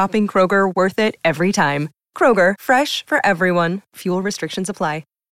make shopping Kroger worth it every time. Kroger, fresh for everyone. Fuel restrictions apply.